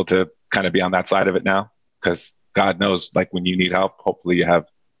interesting and cool to kind of be on that side of it now, because God knows, like when you need help, hopefully you have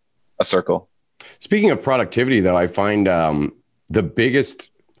a circle. Speaking of productivity, though, I find the biggest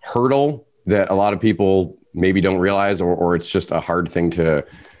hurdle that a lot of people maybe don't realize, or it's just a hard thing to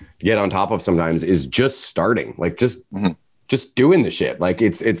get on top of sometimes, is just starting, like just doing the shit. Like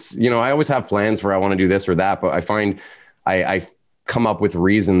it's I always have plans for I want to do this or that, but I find I come up with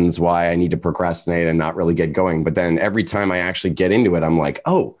reasons why I need to procrastinate and not really get going. But then every time I actually get into it, I'm like,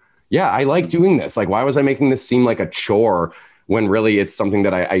 oh yeah, I like doing this. Like, why was I making this seem like a chore when really it's something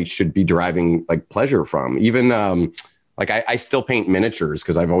that I should be deriving like pleasure from? Even like I still paint miniatures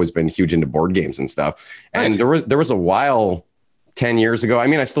because I've always been huge into board games and stuff. And there was a while 10 years ago, I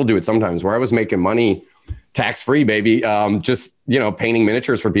mean, I still do it sometimes, where I was making money tax-free, baby. Just, painting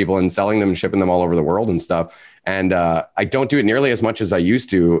miniatures for people and selling them and shipping them all over the world and stuff. And I don't do it nearly as much as I used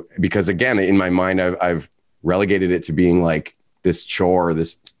to because, again, in my mind, I've relegated it to being like this chore,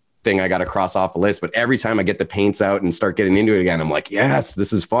 this thing I got to cross off a list. But every time I get the paints out and start getting into it again, I'm like, yes,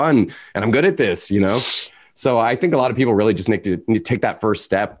 this is fun. And I'm good at this, you know? So I think a lot of people really just need to take that first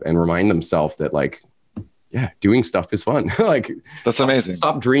step and remind themselves that, like, yeah, doing stuff is fun. Like, that's amazing.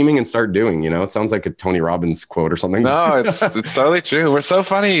 Stop dreaming and start doing, you know? It sounds like a Tony Robbins quote or something. No, it's totally true. We're so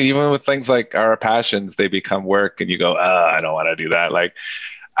funny. Even with things like our passions, they become work and you go, I don't want to do that. Like,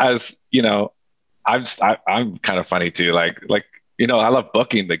 as you know, I'm kind of funny too. Like, you know, I love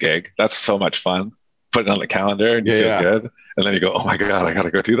booking the gig. That's so much fun. Put it on the calendar and you feel good. And then you go, oh my God, I got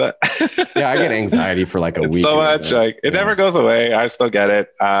to go do that. Yeah, I get anxiety for like a week. So much. Like, it never goes away. I still get it.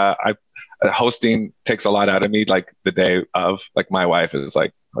 Hosting takes a lot out of me. Like the day of, like my wife is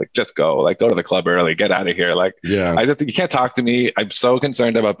like just go to the club early, get out of here. Like, yeah, you can't talk to me. I'm so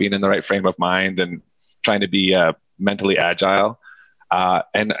concerned about being in the right frame of mind and trying to be mentally agile.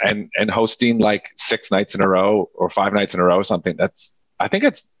 And hosting like 6 nights in a row or 5 nights in a row or something. I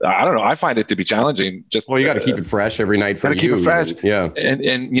don't know. I find it to be challenging. You got to keep it fresh every night for you. Keep it fresh. Yeah.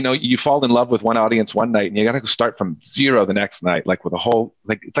 And you know, you fall in love with one audience one night and you got to start from zero the next night, like with a whole,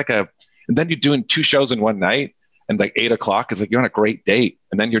 like, it's like and then you're doing 2 shows in one night and like 8 o'clock is like, you're on a great date.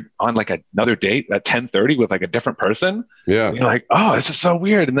 And then you're on like another date at 10:30 with like a different person. Yeah. And you're like, oh, this is so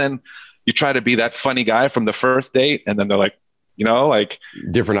weird. And then you try to be that funny guy from the first date. And then they're like, you know, like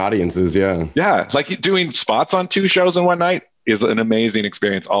different audiences. Yeah. Yeah. Like doing spots on 2 shows in one night is an amazing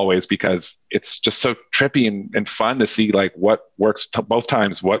experience always, because it's just so trippy and fun to see like what works both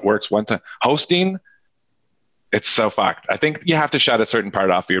times, what works one time. Hosting, it's so fucked. I think you have to shut a certain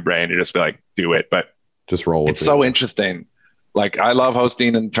part off of your brain and just be like, do it. But just roll with it. It's so interesting. Like, I love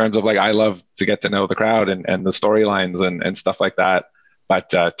hosting in terms of like, I love to get to know the crowd and the storylines and stuff like that.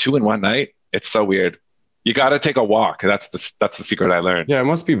 But 2 in one night, it's so weird. You got to take a walk. That's the secret I learned. Yeah, it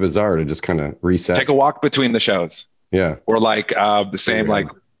must be bizarre to just kind of reset. Take a walk between the shows. Yeah. Or like the same, like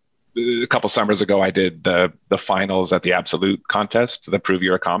a couple summers ago, I did the finals at the Absolute contest, the Prove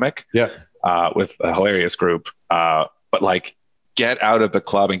You're a Comic. Yeah. With a hilarious group. But like, get out of the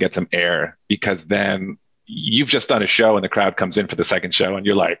club and get some air, because then you've just done a show and the crowd comes in for the second show and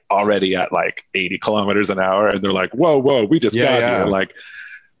you're like already at like 80 kilometers an hour and they're like, whoa, we just got you. Like,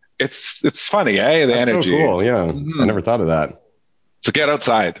 it's funny, eh? The energy. So cool. Yeah. Mm-hmm. I never thought of that. So get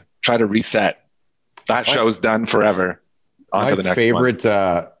outside, try to reset. That show's done forever. On to the next favorite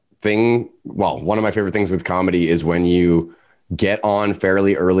thing. Well, one of my favorite things with comedy is when you get on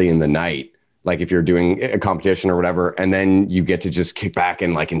fairly early in the night. Like if you're doing a competition or whatever, and then you get to just kick back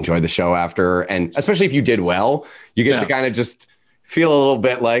and like enjoy the show after. And especially if you did well, you get to kind of just feel a little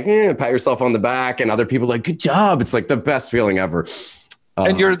bit like, pat yourself on the back, and other people like, good job. It's like the best feeling ever.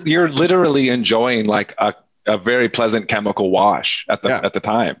 And you're literally enjoying like a very pleasant chemical wash at the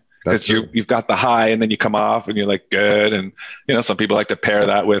time. Because you've got the high and then you come off and you're like, good. And, you know, some people like to pair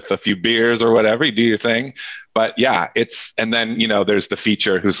that with a few beers or whatever. You do your thing. But yeah, and then, you know, there's the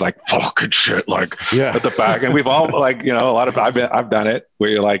feature who's like, fucking shit, like at the back. And we've all like, you know, I've done it where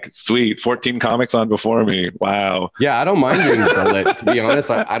you're like, sweet, 14 comics on before me. Wow. Yeah, I don't mind doing bullet. To be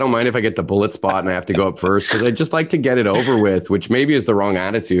honest, I don't mind if I get the bullet spot and I have to go up first, because I just like to get it over with, which maybe is the wrong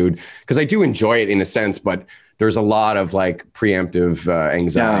attitude, because I do enjoy it in a sense, but there's a lot of like preemptive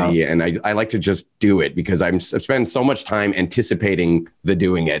anxiety, and I like to just do it because I spend so much time anticipating the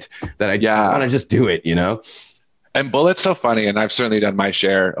doing it that I want to just do it, you know? And bullet's so funny. And I've certainly done my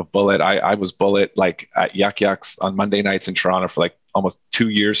share of bullet. I was bullet like at Yuck Yucks on Monday nights in Toronto for like almost 2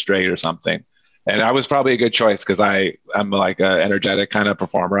 years straight or something. And I was probably a good choice because I'm like an energetic kind of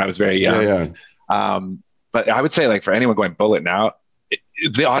performer. I was very young. But I would say like for anyone going bullet now,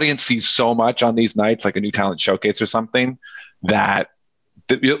 the audience sees so much on these nights, like a new talent showcase or something, that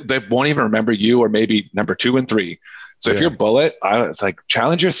they won't even remember you, or maybe number 2 and 3. So if you're bullet, it's like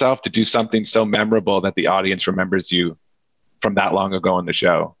challenge yourself to do something so memorable that the audience remembers you from that long ago in the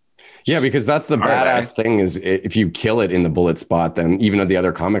show. Yeah, because that's the badass thing is if you kill it in the bullet spot, then even the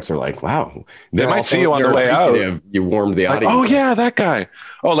other comics are like, wow. They might see you on the way out. You warmed the audience. Oh yeah, that guy.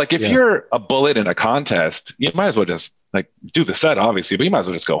 Oh, like if you're a bullet in a contest, you might as well just like do the set, obviously, but you might as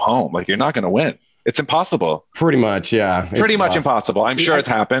well just go home. Like you're not going to win. It's impossible. Pretty much, yeah. Pretty much impossible. I'm sure it's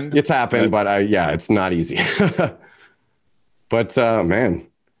happened. It's happened, but it's not easy. But man,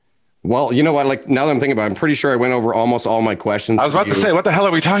 well, you know what? Like now that I'm thinking about it, I'm pretty sure I went over almost all my questions. I was about to say, what the hell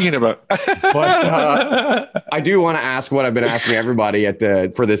are we talking about? But I do want to ask what I've been asking everybody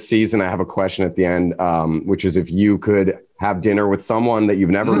for this season. I have a question at the end, which is if you could have dinner with someone that you've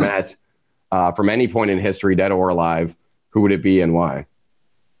never met from any point in history, dead or alive, who would it be and why?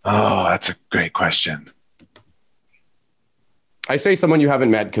 Oh, that's a great question. I say someone you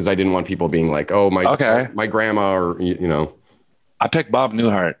haven't met because I didn't want people being like, oh, my grandma, or, you know. I picked Bob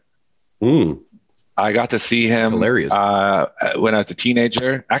Newhart. I got to see him when I was a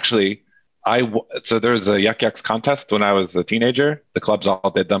teenager. Actually, so there was a Yuck Yucks contest when I was a teenager. The clubs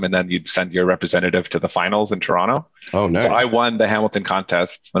all did them, and then you'd send your representative to the finals in Toronto. Oh, nice. So I won the Hamilton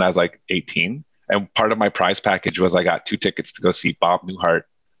contest when I was like 18. And part of my prize package was I got 2 tickets to go see Bob Newhart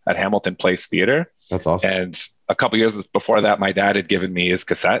at Hamilton Place Theater. That's awesome. And a couple years before that, my dad had given me his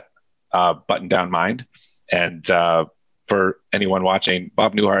cassette, Button Down Mind. And for anyone watching,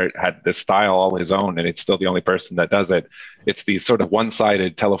 Bob Newhart had this style all his own, and it's still the only person that does it. It's these sort of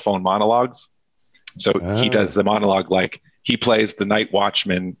one-sided telephone monologues. So he does the monologue like he plays the night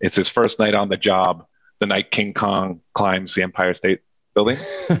watchman. It's his first night on the job, the night King Kong climbs the Empire State Building.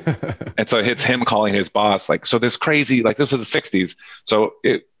 And so it's him calling his boss, like, so this crazy, like this was the 60s. So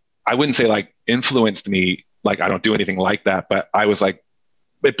I wouldn't say like influenced me, like I don't do anything like that, but I was like,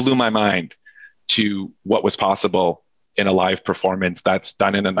 it blew my mind to what was possible in a live performance that's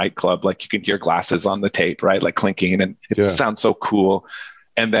done in a nightclub. Like you can hear glasses on the tape, right? Like clinking, and it sounds so cool.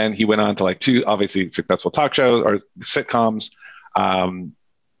 And then he went on to like 2 obviously successful talk shows or sitcoms,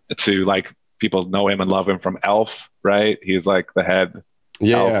 to like people know him and love him from Elf, right? He's like the head Elf.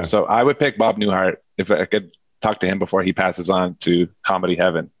 Yeah. So I would pick Bob Newhart if I could talk to him before he passes on to comedy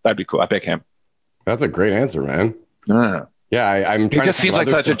heaven. That'd be cool. I pick him. That's a great answer, man. Yeah, I'm trying. He just seems like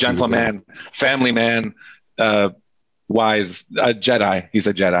such a gentleman, family man, wise, a Jedi. He's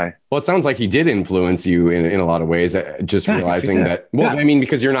a Jedi. Well, it sounds like he did influence you in a lot of ways. Just realizing that. Well, I mean,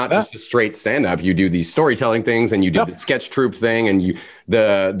 because you're not just a straight stand-up. You do these storytelling things, and you did the sketch troupe thing, and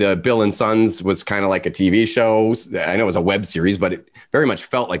the Bill and Sons was kind of like a TV show. I know it was a web series, but it very much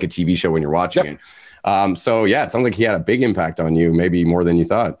felt like a TV show when you're watching it. So yeah, it sounds like he had a big impact on you, maybe more than you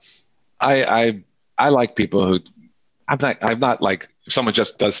thought. I like people who. I'm not like if someone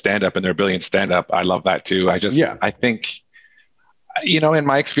just does stand up and they're brilliant stand up. I love that too. I think, in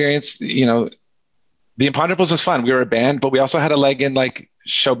my experience, the Imponderables was fun. We were a band, but we also had a leg in like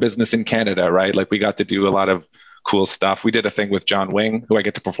show business in Canada, right? Like we got to do a lot of cool stuff. We did a thing with John Wing, who I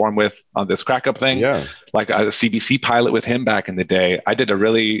get to perform with on this Crack Up thing. Yeah. Like a CBC pilot with him back in the day. I did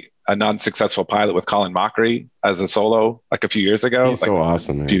a non-successful pilot with Colin Mockery as a solo like a few years ago. He's so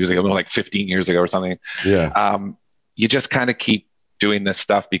awesome, man. A few years ago, like 15 years ago or something. Yeah. You just kind of keep doing this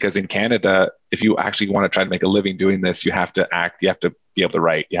stuff because in Canada, if you actually want to try to make a living doing this, you have to act, you have to be able to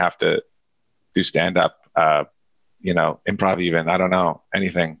write, you have to do stand up, improv even, I don't know,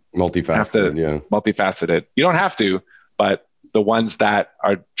 anything. Multifaceted. You don't have to, but the ones that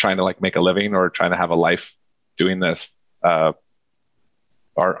are trying to like make a living or trying to have a life doing this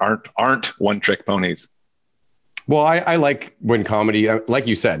aren't one trick ponies. Well, I like when comedy, like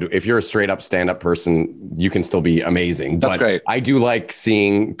you said, if you're a straight up stand up person, you can still be amazing. That's great. I do like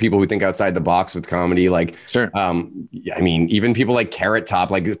seeing people who think outside the box with comedy. Like, sure. I mean, even people like Carrot Top,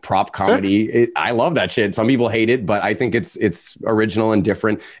 like prop comedy. Sure. I love that shit. Some people hate it, but I think it's original and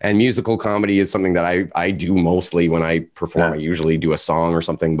different. And musical comedy is something that I do mostly when I perform. Yeah. I usually do a song or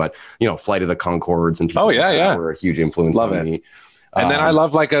something, but Flight of the Conchords and people were a huge influence on me. And then I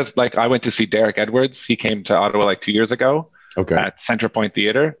love I went to see Derek Edwards. He came to Ottawa like 2 years ago at Centrepoint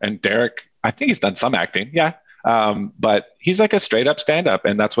Theatre. And Derek, I think he's done some acting. Yeah. But he's like a straight up stand up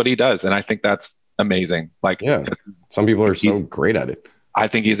and that's what he does. And I think that's amazing. Like, some people are so great at it. I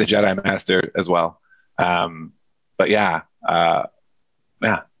think he's a Jedi master as well. But it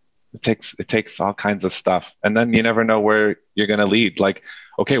takes all kinds of stuff. And then you never know where you're going to lead. Like,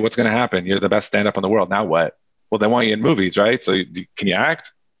 okay, what's going to happen? You're the best stand up in the world. Now what? Well, they want you in movies, right? So can you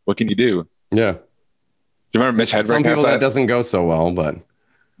act? What can you do? Yeah. Do you remember Mitch Hedberg? Some people that doesn't go so well, but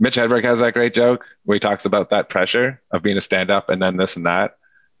Mitch Hedberg has that great joke where he talks about that pressure of being a stand-up and then this and that.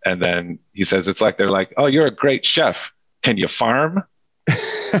 And then he says, it's like, they're like, oh, you're a great chef. Can you farm?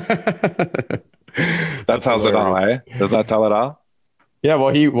 That tells it all, eh? Does that tell it all? Yeah,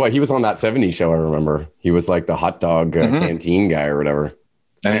 well, he was on that 70s show, I remember. He was like the hot dog canteen guy or whatever.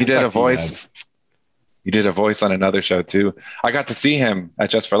 And he did a voice. He did a voice on another show too. I got to see him at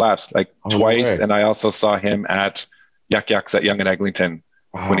Just for Laughs twice. And I also saw him at Yuck Yucks at Yonge and Eglinton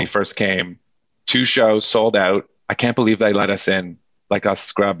when he first came. 2 shows sold out. I can't believe they let us in, like us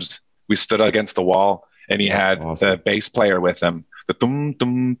scrubs. We stood against the wall and he had the bass player with him, the dum,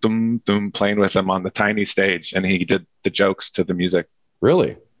 dum, dum, dum, playing with him on the tiny stage. And he did the jokes to the music.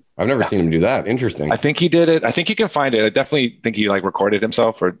 Really? I've never seen him do that. Interesting. I think he did it. I think you can find it. I definitely think he recorded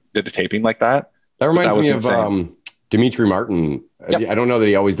himself or did a taping like that. That reminds me of Dimitri Martin. Yep. I don't know that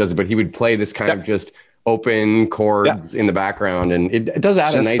he always does it, but he would play this kind of just open chords in the background, and it does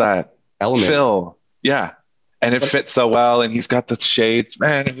add just a nice element. Fill, yeah. and it fits so well. And he's got the shades,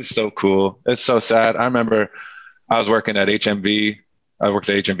 man. It was so cool. It's so sad. I remember I was working at HMV. I worked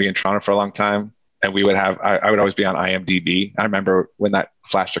at HMV in Toronto for a long time, and we would have, I would always be on IMDb. I remember when that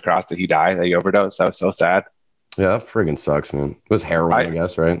flashed across that he died, that he overdosed. That was so sad. Yeah, that friggin' sucks, man. It was heroin, I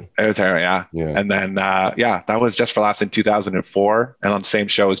guess, right? It was heroin, yeah. And then, that was Just for Laughs in 2004. And on the same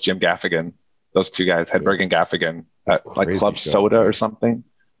show as Jim Gaffigan. Those two guys, Hedberg and Gaffigan, at like Club Soda or something.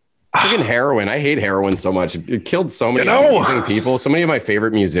 Friggin' heroin. I hate heroin so much. It killed so many amazing people. So many of my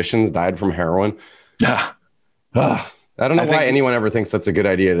favorite musicians died from heroin. Yeah. I don't know why anyone ever thinks that's a good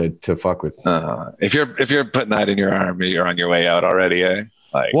idea to fuck with. If you're putting that in your arm, you're on your way out already, eh?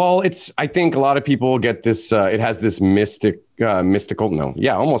 I think a lot of people get this, it has this almost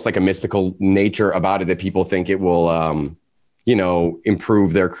like a mystical nature about it that people think it will,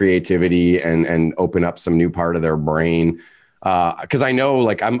 improve their creativity and open up some new part of their brain. Because I know,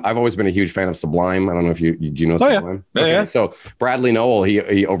 like, I've always been a huge fan of Sublime. I don't know if do you know Sublime? Yeah. Okay. So Bradley Nowell,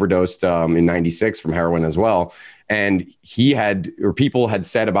 he overdosed in '96 from heroin as well. And people had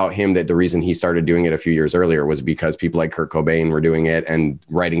said about him that the reason he started doing it a few years earlier was because people like Kurt Cobain were doing it and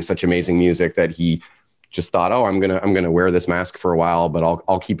writing such amazing music that he just thought, oh, I'm gonna wear this mask for a while, but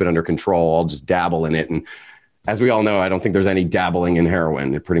I'll keep it under control. I'll just dabble in it. And as we all know, I don't think there's any dabbling in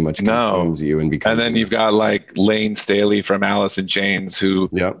heroin. It pretty much consumes you and becomes. And then you've got like Lane Staley from Alice in Chains, who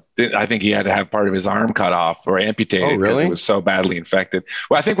I think he had to have part of his arm cut off or amputated because it was so badly infected.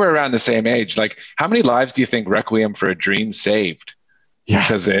 Well, I think we're around the same age. Like, how many lives do you think Requiem for a Dream saved? Yeah,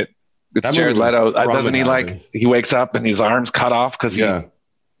 because it's Jared Leto. Doesn't he he wakes up and his arm's cut off because that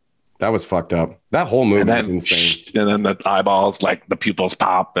was fucked up. That whole movie was insane. And then the eyeballs, like the pupils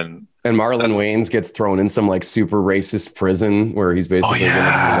pop And Marlon Wayans gets thrown in some like super racist prison where he's basically going to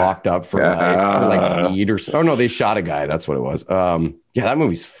be locked up for like weed or so. Oh no, they shot a guy. That's what it was. That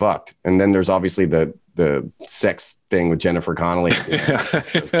movie's fucked. And then there's obviously the sex thing with Jennifer Connelly.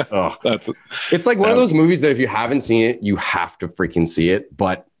 It's like one of those movies that if you haven't seen it, you have to freaking see it.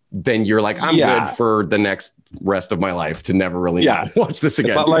 But then you're like, I'm good for the next rest of my life to never really watch this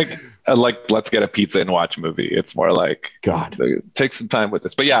again. It's not like let's get a pizza and watch a movie. It's more like, God, take some time with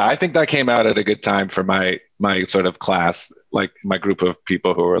this. But yeah, I think that came out at a good time for my sort of class, like my group of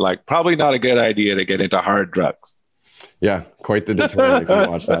people who were like, probably not a good idea to get into hard drugs. Yeah, quite the deterrent if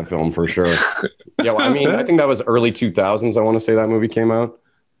you watch that film for sure. Yeah, well, I mean, I think that was early 2000s. I want to say that movie came out.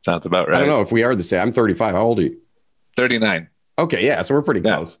 Sounds about right. I don't know if we are the same. I'm 35. How old are you? 39. Okay, yeah, so we're pretty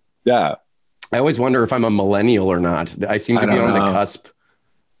close. Yeah. I always wonder if I'm a millennial or not. I seem to be on the cusp.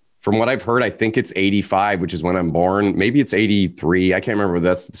 From what I've heard, I think it's 85, which is when I'm born. Maybe it's 83. I can't remember.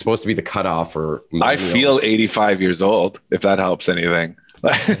 That's supposed to be the cutoff for I feel 85 years old, if that helps anything.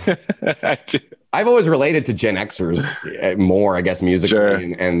 I've always related to Gen Xers more, I guess,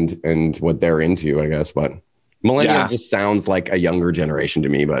 musically and what they're into, I guess. But millennial just sounds like a younger generation to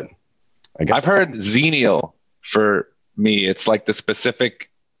me. But I guess I've heard Xennial for me. It's like the specific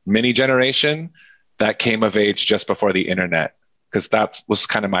mini generation that came of age just before the internet. Because that was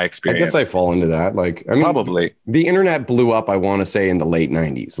kind of my experience. I guess I fall into that. Like, I mean, probably the internet blew up, I want to say, in the late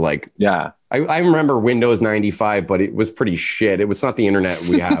 90s. Like, I remember Windows 95, but it was pretty shit. It was not the internet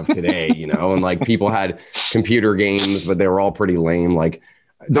we have today, and like people had computer games, but they were all pretty lame. Like,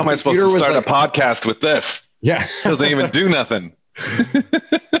 how am I supposed to start a podcast with this? Yeah. It doesn't even do nothing.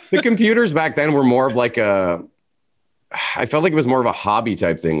 The computers back then were more of like I felt like it was more of a hobby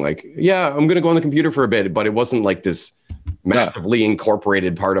type thing. Like, I'm going to go on the computer for a bit, but it wasn't like this massively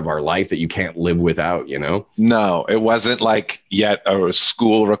incorporated part of our life that you can't live without, No, it wasn't like yet a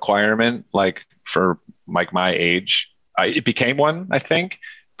school requirement, like for like my age. It became one, I think,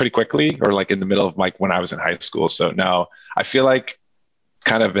 pretty quickly, or like in the middle of like when I was in high school. So no, I feel like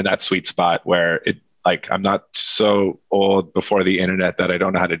kind of in that sweet spot where it, like, I'm not so old before the internet that I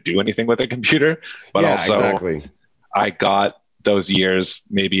don't know how to do anything with a computer, but I got those years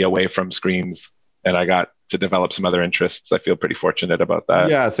maybe away from screens and I got to develop some other interests. I feel pretty fortunate about that.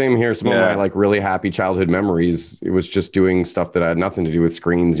 Yeah, same here. Some of my like really happy childhood memories, it was just doing stuff that had nothing to do with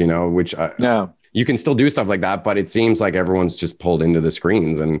screens, which you can still do stuff like that, but it seems like everyone's just pulled into the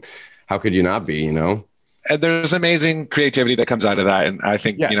screens, and how could you not be, And there's amazing creativity that comes out of that. And I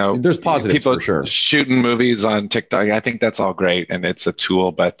think, there's positives people for sure. Shooting movies on TikTok, I think that's all great. And it's a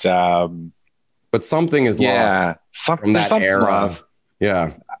tool, but something is lost from that era. Lost.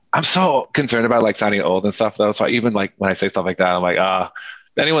 Yeah. I'm so concerned about like sounding old and stuff though. So even like when I say stuff like that, I'm like,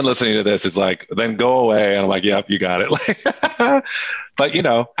 anyone listening to this is like, then go away. And I'm like, yep, you got it. But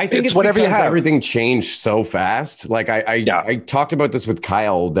I think it's whatever you have. Everything changed so fast. Like I talked about this with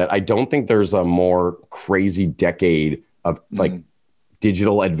Kyle, that I don't think there's a more crazy decade of like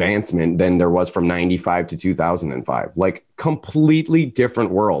digital advancement than there was from 95 to 2005. Like completely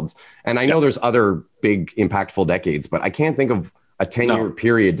different worlds. And I know there's other big impactful decades, but I can't think of a 10-year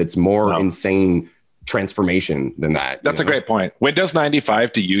period that's more insane transformation than that. That's a great point. Windows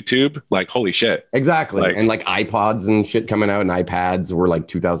 95 to YouTube, like holy shit. Exactly. And like iPods and shit coming out, and iPads were like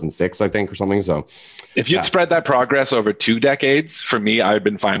 2006, I think, or something. So if you'd spread that progress over 2 decades, for me, I would have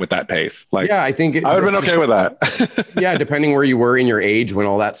been fine with that pace. Like, yeah, I think I would have been okay with that. Yeah, depending where you were in your age when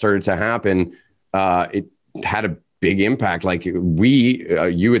all that started to happen, it had a big impact. Like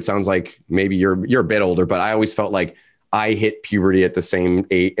you, it sounds like maybe you're a bit older, but I always felt like I hit puberty at the same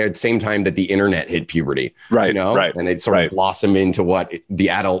time that the internet hit puberty. Right. Right. And it sort of blossomed into what the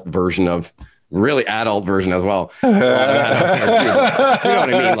adult version as well. You know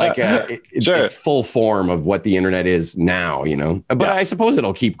what I mean? Like it's full form of what the internet is now, but I suppose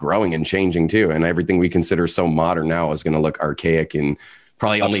it'll keep growing and changing too. And everything we consider so modern now is going to look archaic in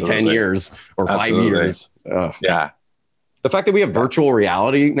probably only 10 years or 5 years. Ugh. Yeah. The fact that we have virtual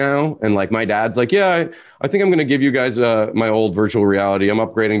reality now, and like my dad's like, yeah, I think I'm going to give you guys my old virtual reality. I'm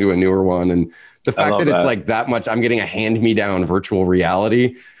upgrading to a newer one. And the fact that it's like that much, I'm getting a hand-me-down virtual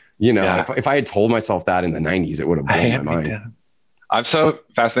reality. If I had told myself that in the 90s, it would have blown my mind. I'm so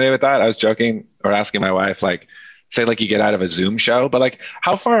fascinated with that. I was joking or asking my wife, like, say like you get out of a Zoom show, but like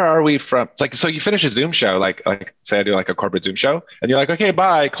how far are we from like, so you finish a Zoom show, like say I do like a corporate Zoom show and you're like, okay,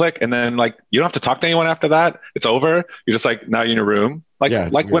 bye, click. And then like, you don't have to talk to anyone after that. It's over. You're just like, now you're in your room.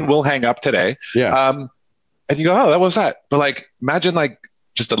 Like when we'll hang up today. Yeah. And you go, oh, what was that? But like, imagine like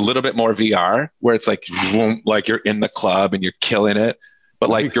just a little bit more VR where it's like, like you're in the club and you're killing it. But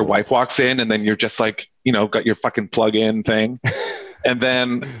like your wife walks in and then you're just like, got your fucking plug-in thing. And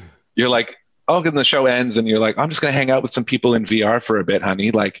then you're like, oh, and the show ends and you're like, I'm just going to hang out with some people in VR for a bit,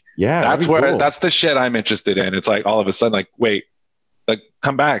 honey. Like, that's the shit I'm interested in. It's like all of a sudden, like, wait, like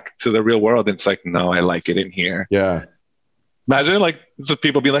come back to the real world. And it's like, no, I like it in here. Yeah. Imagine like some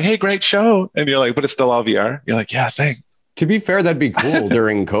people be like, hey, great show. And you're like, but it's still all VR. You're like, yeah, thanks. To be fair, that'd be cool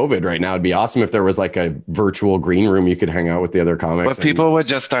during COVID right now. It'd be awesome if there was like a virtual green room you could hang out with the other comics. But people would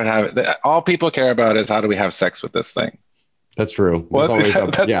just start having, all people care about is how do we have sex with this thing? That's true.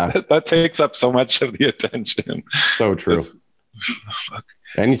 That takes up so much of the attention. So true.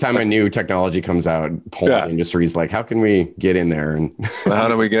 Anytime a new technology comes out, porn industry is like, how can we get in there? And how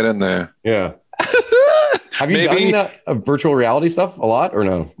do we get in there? Yeah. Have you done virtual reality stuff a lot or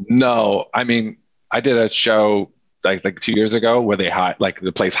no? No. I mean, I did a show like 2 years ago where they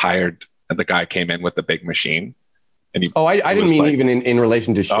the place hired and the guy came in with the big machine. And I didn't mean like, even in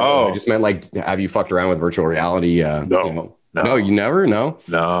relation to show. Oh. I just meant like, have you fucked around with virtual reality? No, you never?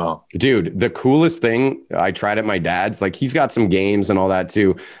 No. Dude, the coolest thing I tried at my dad's, like he's got some games and all that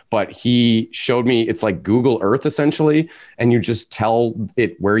too, but he showed me it's like Google Earth essentially. And you just tell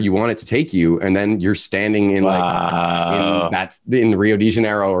it where you want it to take you. And then you're standing in in Rio de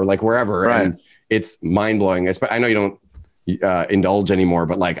Janeiro or like wherever. Right. And it's mind blowing. I know you don't indulge anymore,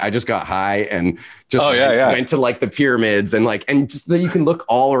 but like I just got high and just went to like the pyramids and just that you can look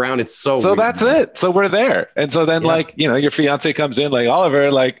all around. It's so weird. That's it. So we're there. And so then your fiance comes in like,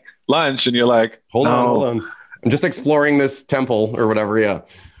 Oliver, like lunch, and you're like, hold on. I'm just exploring this temple or whatever. Yeah.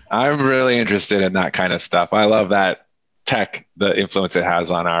 I'm really interested in that kind of stuff. I love that tech, the influence it has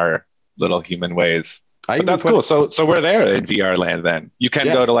on our little human ways. But that's cool. So we're there in VR land then. You can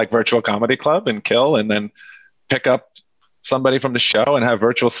go to like virtual comedy club and kill and then pick up somebody from the show and have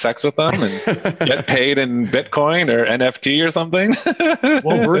virtual sex with them and get paid in Bitcoin or NFT or something.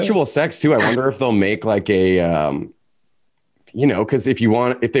 Well, virtual sex too. I wonder if they'll make like a, because if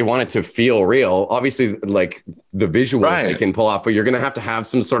they want it to feel real, obviously like the visual they can pull off, but you're going to have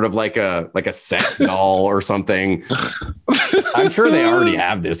some sort of like a sex doll or something. I'm sure they already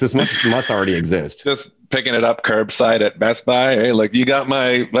have this. This must already exist. Just picking it up curbside at Best Buy. Hey, like you got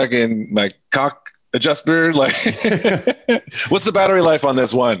my cock adjuster, like what's the battery life on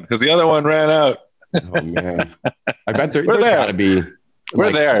this one, because the other one ran out. Oh man, I bet there's gotta be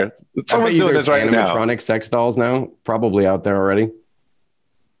we're there. Someone's doing this right now. Animatronic sex dolls now probably out there already.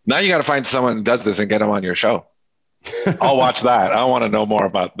 Now you got to find someone who does this and get them on your show. I'll watch that. I want to know more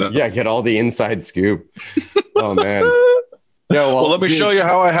about this. Yeah, get all the inside scoop. Oh man. Yeah, well, let me show you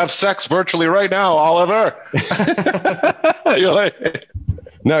how I have sex virtually right now, Oliver. You're like,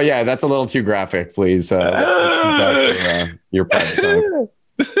 no, yeah, that's a little too graphic, please. Your private time.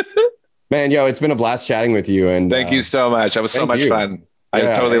 Man, it's been a blast chatting with you. And thank you so much. That was so much fun. I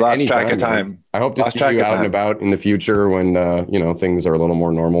totally lost track of time. Man. I hope to see you out and about in the future when things are a little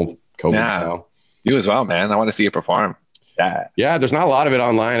more normal. COVID now. You as well, man. I want to see you perform. Yeah, there's not a lot of it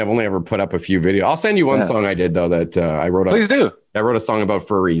online. I've only ever put up a few videos. I'll send you one song I did though that I wrote. Please do. I wrote a song about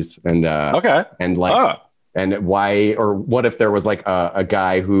furries and and like and why or what if there was like a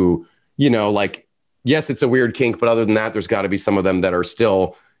guy who, you know, like, yes, it's a weird kink, but other than that, there's got to be some of them that are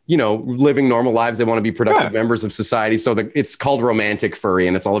still, you know, living normal lives. They want to be productive members of society. So it's called romantic furry,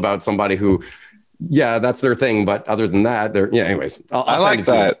 and it's all about somebody who, that's their thing. But other than that, anyways, I like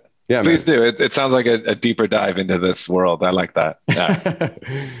that. Yeah, please do. It sounds like a deeper dive into this world. I like that. Yeah.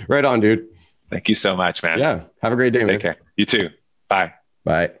 Right on, dude. Thank you so much, man. Yeah. Have a great day, man. Take care. You too. Bye.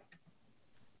 Bye.